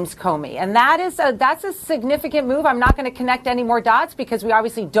of James Comey? And that's a significant move. I'm not going to connect any more dots because we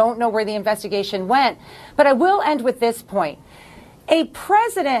obviously don't know where the investigation went. But I will end with this point. How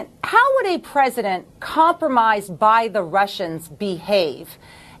would a president compromised by the Russians behave?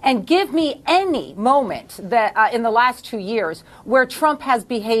 and give me any moment that in the last 2 years where Trump has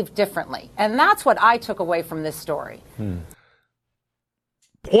behaved differently. And that's what I took away from this story.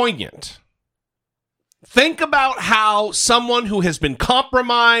 Poignant. Think about how someone who has been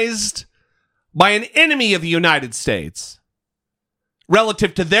compromised by an enemy of the United States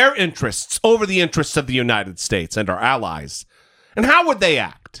relative to their interests over the interests of the United States and our allies, and how would they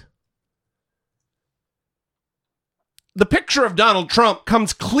act? The picture of Donald Trump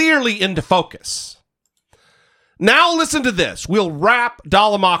comes clearly into focus. Now listen to this. We'll wrap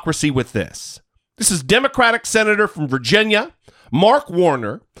Dollamocracy with this. This is Democratic Senator from Virginia, Mark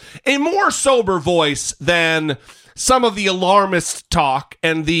Warner, a more sober voice than some of the alarmist talk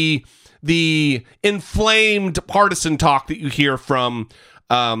and the inflamed partisan talk that you hear from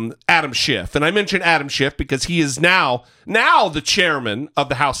Adam Schiff. And I mention Adam Schiff because he is now the chairman of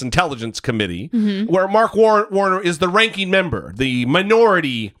the House Intelligence Committee, where Mark Warner is the ranking member, the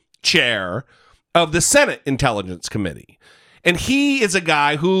minority chair of the Senate Intelligence Committee. And he is a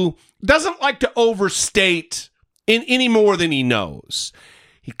guy who doesn't like to overstate in any more than he knows.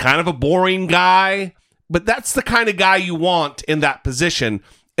 He's kind of a boring guy, but that's the kind of guy you want in that position.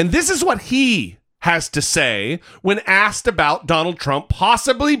 And this is what he has to say when asked about Donald Trump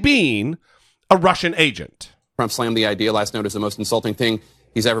possibly being a Russian agent. Trump slammed the idea last note as the most insulting thing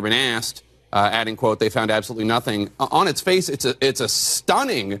he's ever been asked, adding, quote, "They found absolutely nothing." On its face, it's a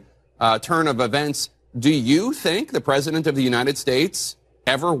stunning turn of events. Do you think the president of the United States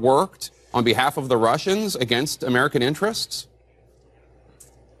ever worked on behalf of the Russians against American interests?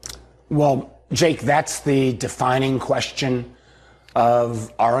 Well, Jake, that's the defining question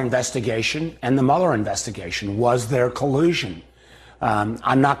of our investigation and the Mueller investigation. Was there collusion?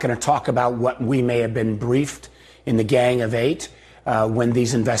 I'm not going to talk about what we may have been briefed in the Gang of Eight when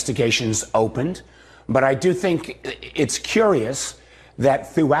these investigations opened, but I do think it's curious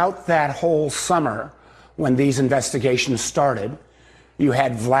that throughout that whole summer when these investigations started, you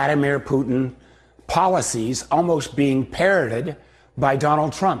had Vladimir Putin policies almost being parroted by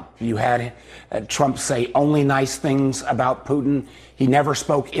Donald Trump. You had Trump say only nice things about Putin. He never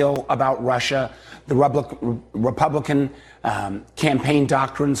spoke ill about Russia. The Republican campaign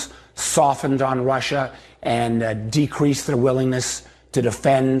doctrines softened on Russia and decreased their willingness to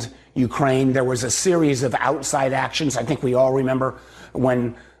defend Ukraine. There was a series of outside actions. I think we all remember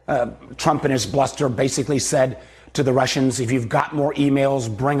when Trump in his bluster basically said to the Russians, if you've got more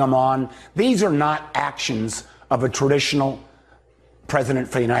emails, bring them on. These are not actions of a traditional president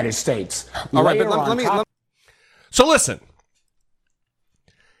for the United States. All right, but let me. So listen,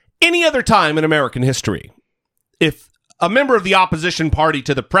 any other time in American history, if a member of the opposition party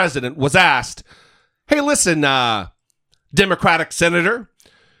to the president was asked, hey, listen, Democratic senator,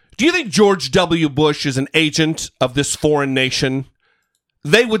 do you think George W. Bush is an agent of this foreign nation?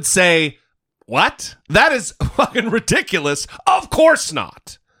 They would say, what? That is fucking ridiculous. Of course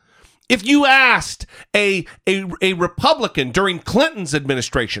not. If you asked a Republican during Clinton's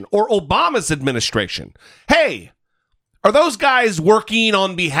administration or Obama's administration, hey, are those guys working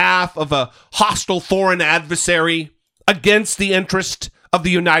on behalf of a hostile foreign adversary against the interest of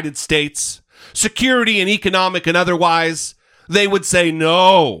the United States, security and economic and otherwise? They would say,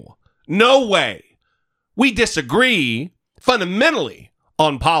 no way. We disagree fundamentally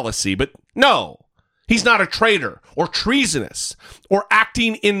on policy, but no. He's not a traitor or treasonous or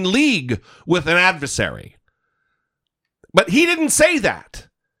acting in league with an adversary. But he didn't say that.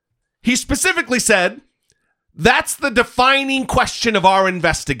 He specifically said, that's the defining question of our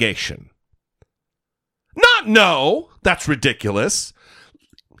investigation. Not no, that's ridiculous.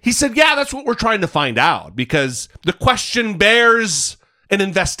 He said, yeah, that's what we're trying to find out because the question bears an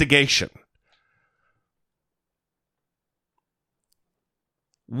investigation.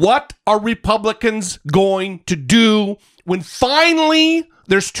 What are Republicans going to do when finally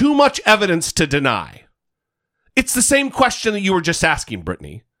there's too much evidence to deny? It's the same question that you were just asking,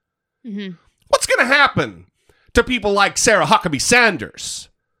 Brittany. Mm-hmm. What's going to happen to people like Sarah Huckabee Sanders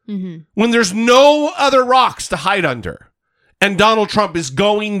when there's no other rocks to hide under and Donald Trump is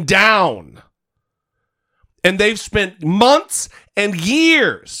going down? And they've spent months and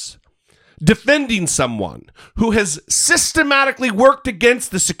years defending someone who has systematically worked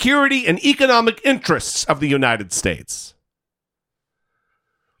against the security and economic interests of the United States.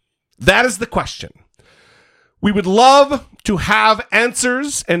 That is the question. We would love to have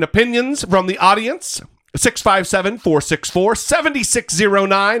answers and opinions from the audience.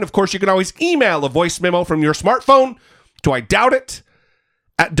 657-464-7609. Of course, you can always email a voice memo from your smartphone to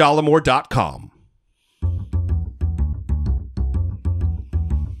idoubitit@dollamore.com.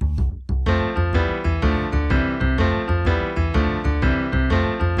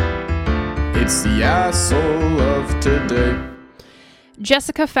 It's the asshole of today.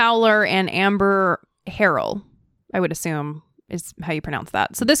 Jessica Fowler and Amber Harrell, I would assume is how you pronounce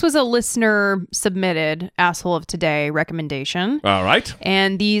that. So this was a listener submitted asshole of today recommendation. All right.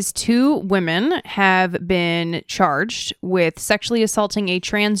 And these two women have been charged with sexually assaulting a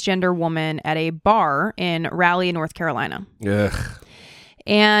transgender woman at a bar in Raleigh, North Carolina. Ugh.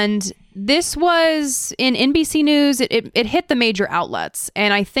 And this was in NBC News. It hit the major outlets.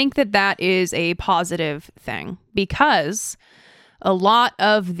 And I think that is a positive thing because a lot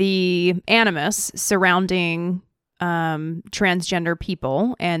of the animus surrounding transgender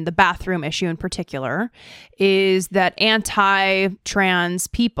people and the bathroom issue in particular is that anti-trans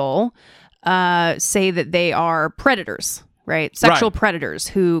people say that they are predators, right? Sexual predators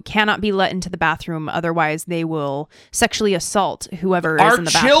who cannot be let into the bathroom. Otherwise, they will sexually assault whoever is in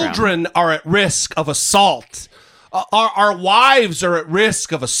the bathroom. Our children are at risk of assault. Our wives are at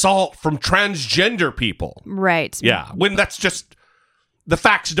risk of assault from transgender people. Right. Yeah. When that's just, the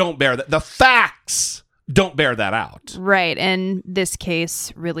facts don't bear that. The facts don't bear that out. Right. And this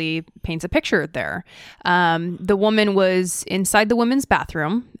case really paints a picture there. The woman was inside the women's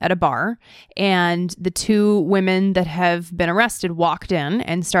bathroom at a bar, and the two women that have been arrested walked in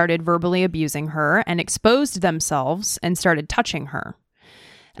and started verbally abusing her and exposed themselves and started touching her.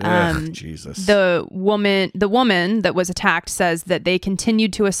 Jesus. The woman that was attacked says that they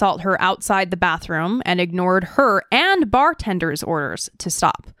continued to assault her outside the bathroom and ignored her and bartender's orders to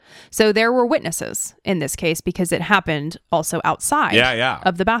stop. So there were witnesses in this case because it happened also outside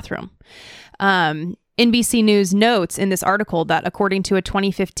of the bathroom. NBC News notes in this article that according to a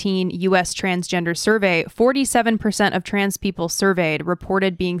 2015 U.S. transgender survey, 47% of trans people surveyed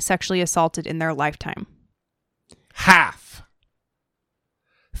reported being sexually assaulted in their lifetime. Half.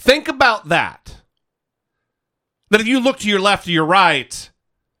 Think about that. That if you look to your left or your right,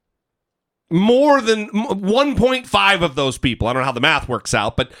 more than 1.5 of those people, I don't know how the math works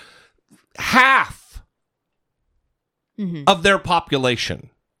out, but half of their population.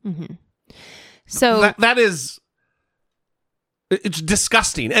 Mm-hmm. So that is, it's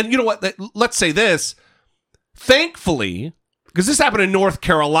disgusting. And you know what? Let's say this. Thankfully, because this happened in North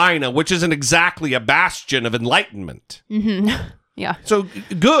Carolina, which isn't exactly a bastion of enlightenment. Mm-hmm. Yeah. So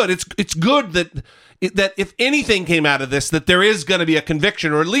good. It's good that if anything came out of this, that there is going to be a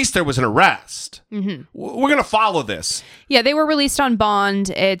conviction, or at least there was an arrest. Mm-hmm. We're going to follow this. Yeah, they were released on bond.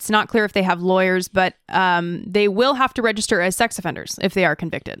 It's not clear if they have lawyers, but they will have to register as sex offenders if they are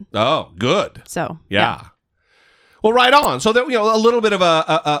convicted. Oh, good. So yeah. Well, right on. So that a little bit of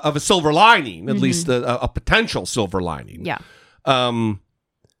a silver lining, at least a potential silver lining. Yeah.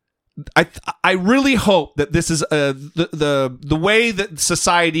 I really hope that this is the way that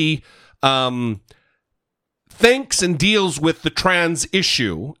society thinks and deals with the trans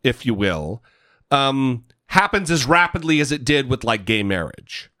issue, if you will, happens as rapidly as it did with like gay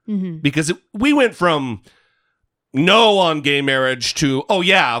marriage. Mm-hmm. Because we went from no on gay marriage to, oh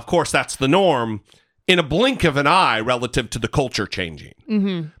yeah, of course that's the norm, in a blink of an eye relative to the culture changing.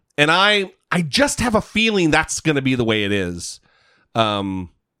 Mm-hmm. And I just have a feeling that's going to be the way it is.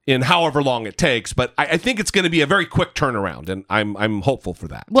 In however long it takes, but I think it's going to be a very quick turnaround, and I'm hopeful for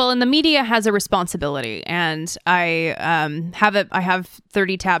that. Well, and the media has a responsibility, and I have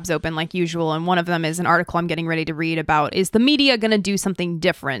 30 tabs open like usual, and one of them is an article I'm getting ready to read about, is the media going to do something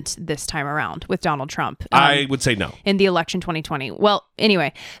different this time around with Donald Trump? I would say no. In the election 2020. Well,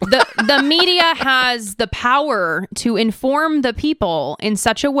 anyway, the media has the power to inform the people in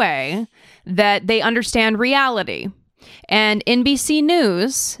such a way that they understand reality. And NBC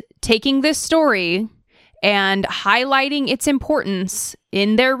News taking this story and highlighting its importance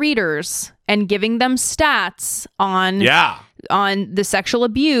in their readers and giving them stats on the sexual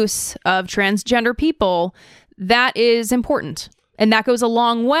abuse of transgender people, that is important. And that goes a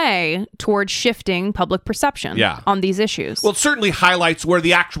long way towards shifting public perception on these issues. Well, it certainly highlights where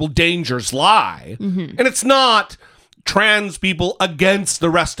the actual dangers lie. Mm-hmm. And it's not trans people against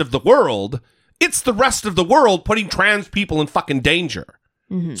the rest of the world. It's the rest of the world putting trans people in fucking danger.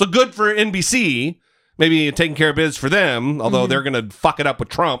 Mm-hmm. So good for NBC, maybe taking care of biz for them, although they're going to fuck it up with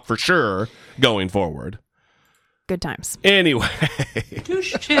Trump for sure going forward. Good times. Anyway.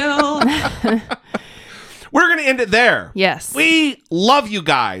 Douche chill. We're going to end it there. Yes. We love you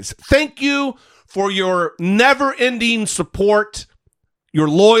guys. Thank you for your never-ending support, your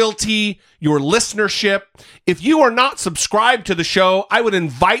loyalty, your listenership. If you are not subscribed to the show, I would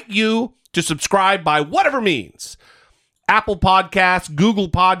invite you to subscribe by whatever means. Apple Podcasts, Google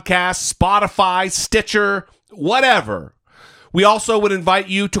Podcasts, Spotify, Stitcher, whatever. We also would invite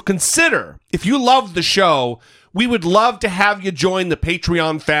you to consider, if you love the show, We would love to have you join the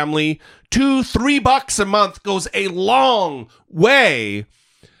Patreon family. $2-3 a month goes a long way.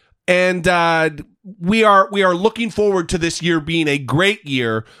 And we are looking forward to this year being a great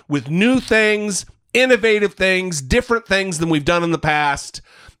year with new things, innovative things, different things than we've done in the past.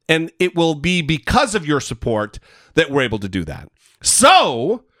 And it will be because of your support that we're able to do that.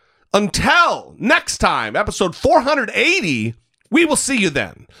 So until next time, episode 480, we will see you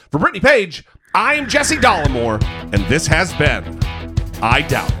then. For Brittany Page, I am Jesse Dollemore, and this has been I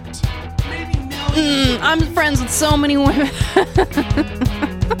Doubt It. I'm friends with so many women.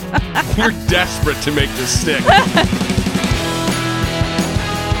 You're desperate to make this stick.